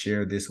button and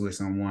share this with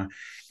someone.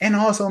 And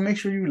also make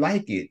sure you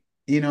like it.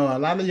 A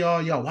lot of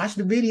y'all watch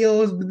the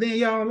videos, but then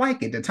y'all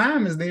like it. The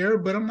time is there,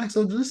 but I'm like,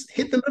 so just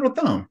hit the little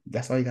thumb.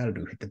 That's all you got to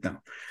do. Hit the thumb.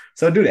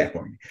 So do that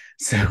for me.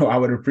 So I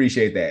would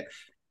appreciate that.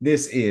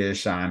 This is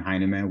Sean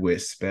Heineman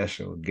with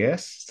special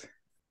guest.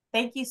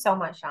 Thank you so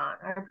much, Sean.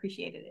 I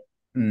appreciated it.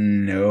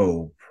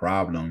 No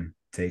problem.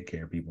 Take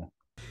care, people.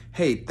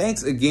 Hey,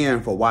 thanks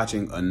again for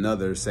watching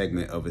another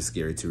segment of It's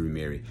Scary to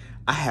Remarry.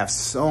 I have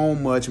so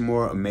much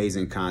more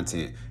amazing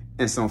content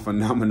and some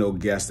phenomenal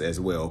guests as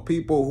well.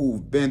 People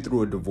who've been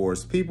through a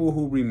divorce, people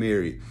who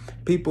remarried,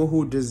 people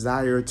who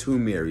desire to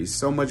marry.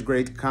 So much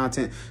great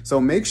content. So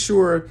make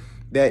sure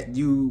that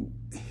you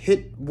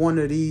hit one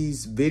of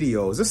these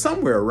videos. It's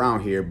somewhere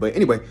around here. But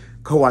anyway,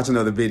 go watch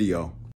another video.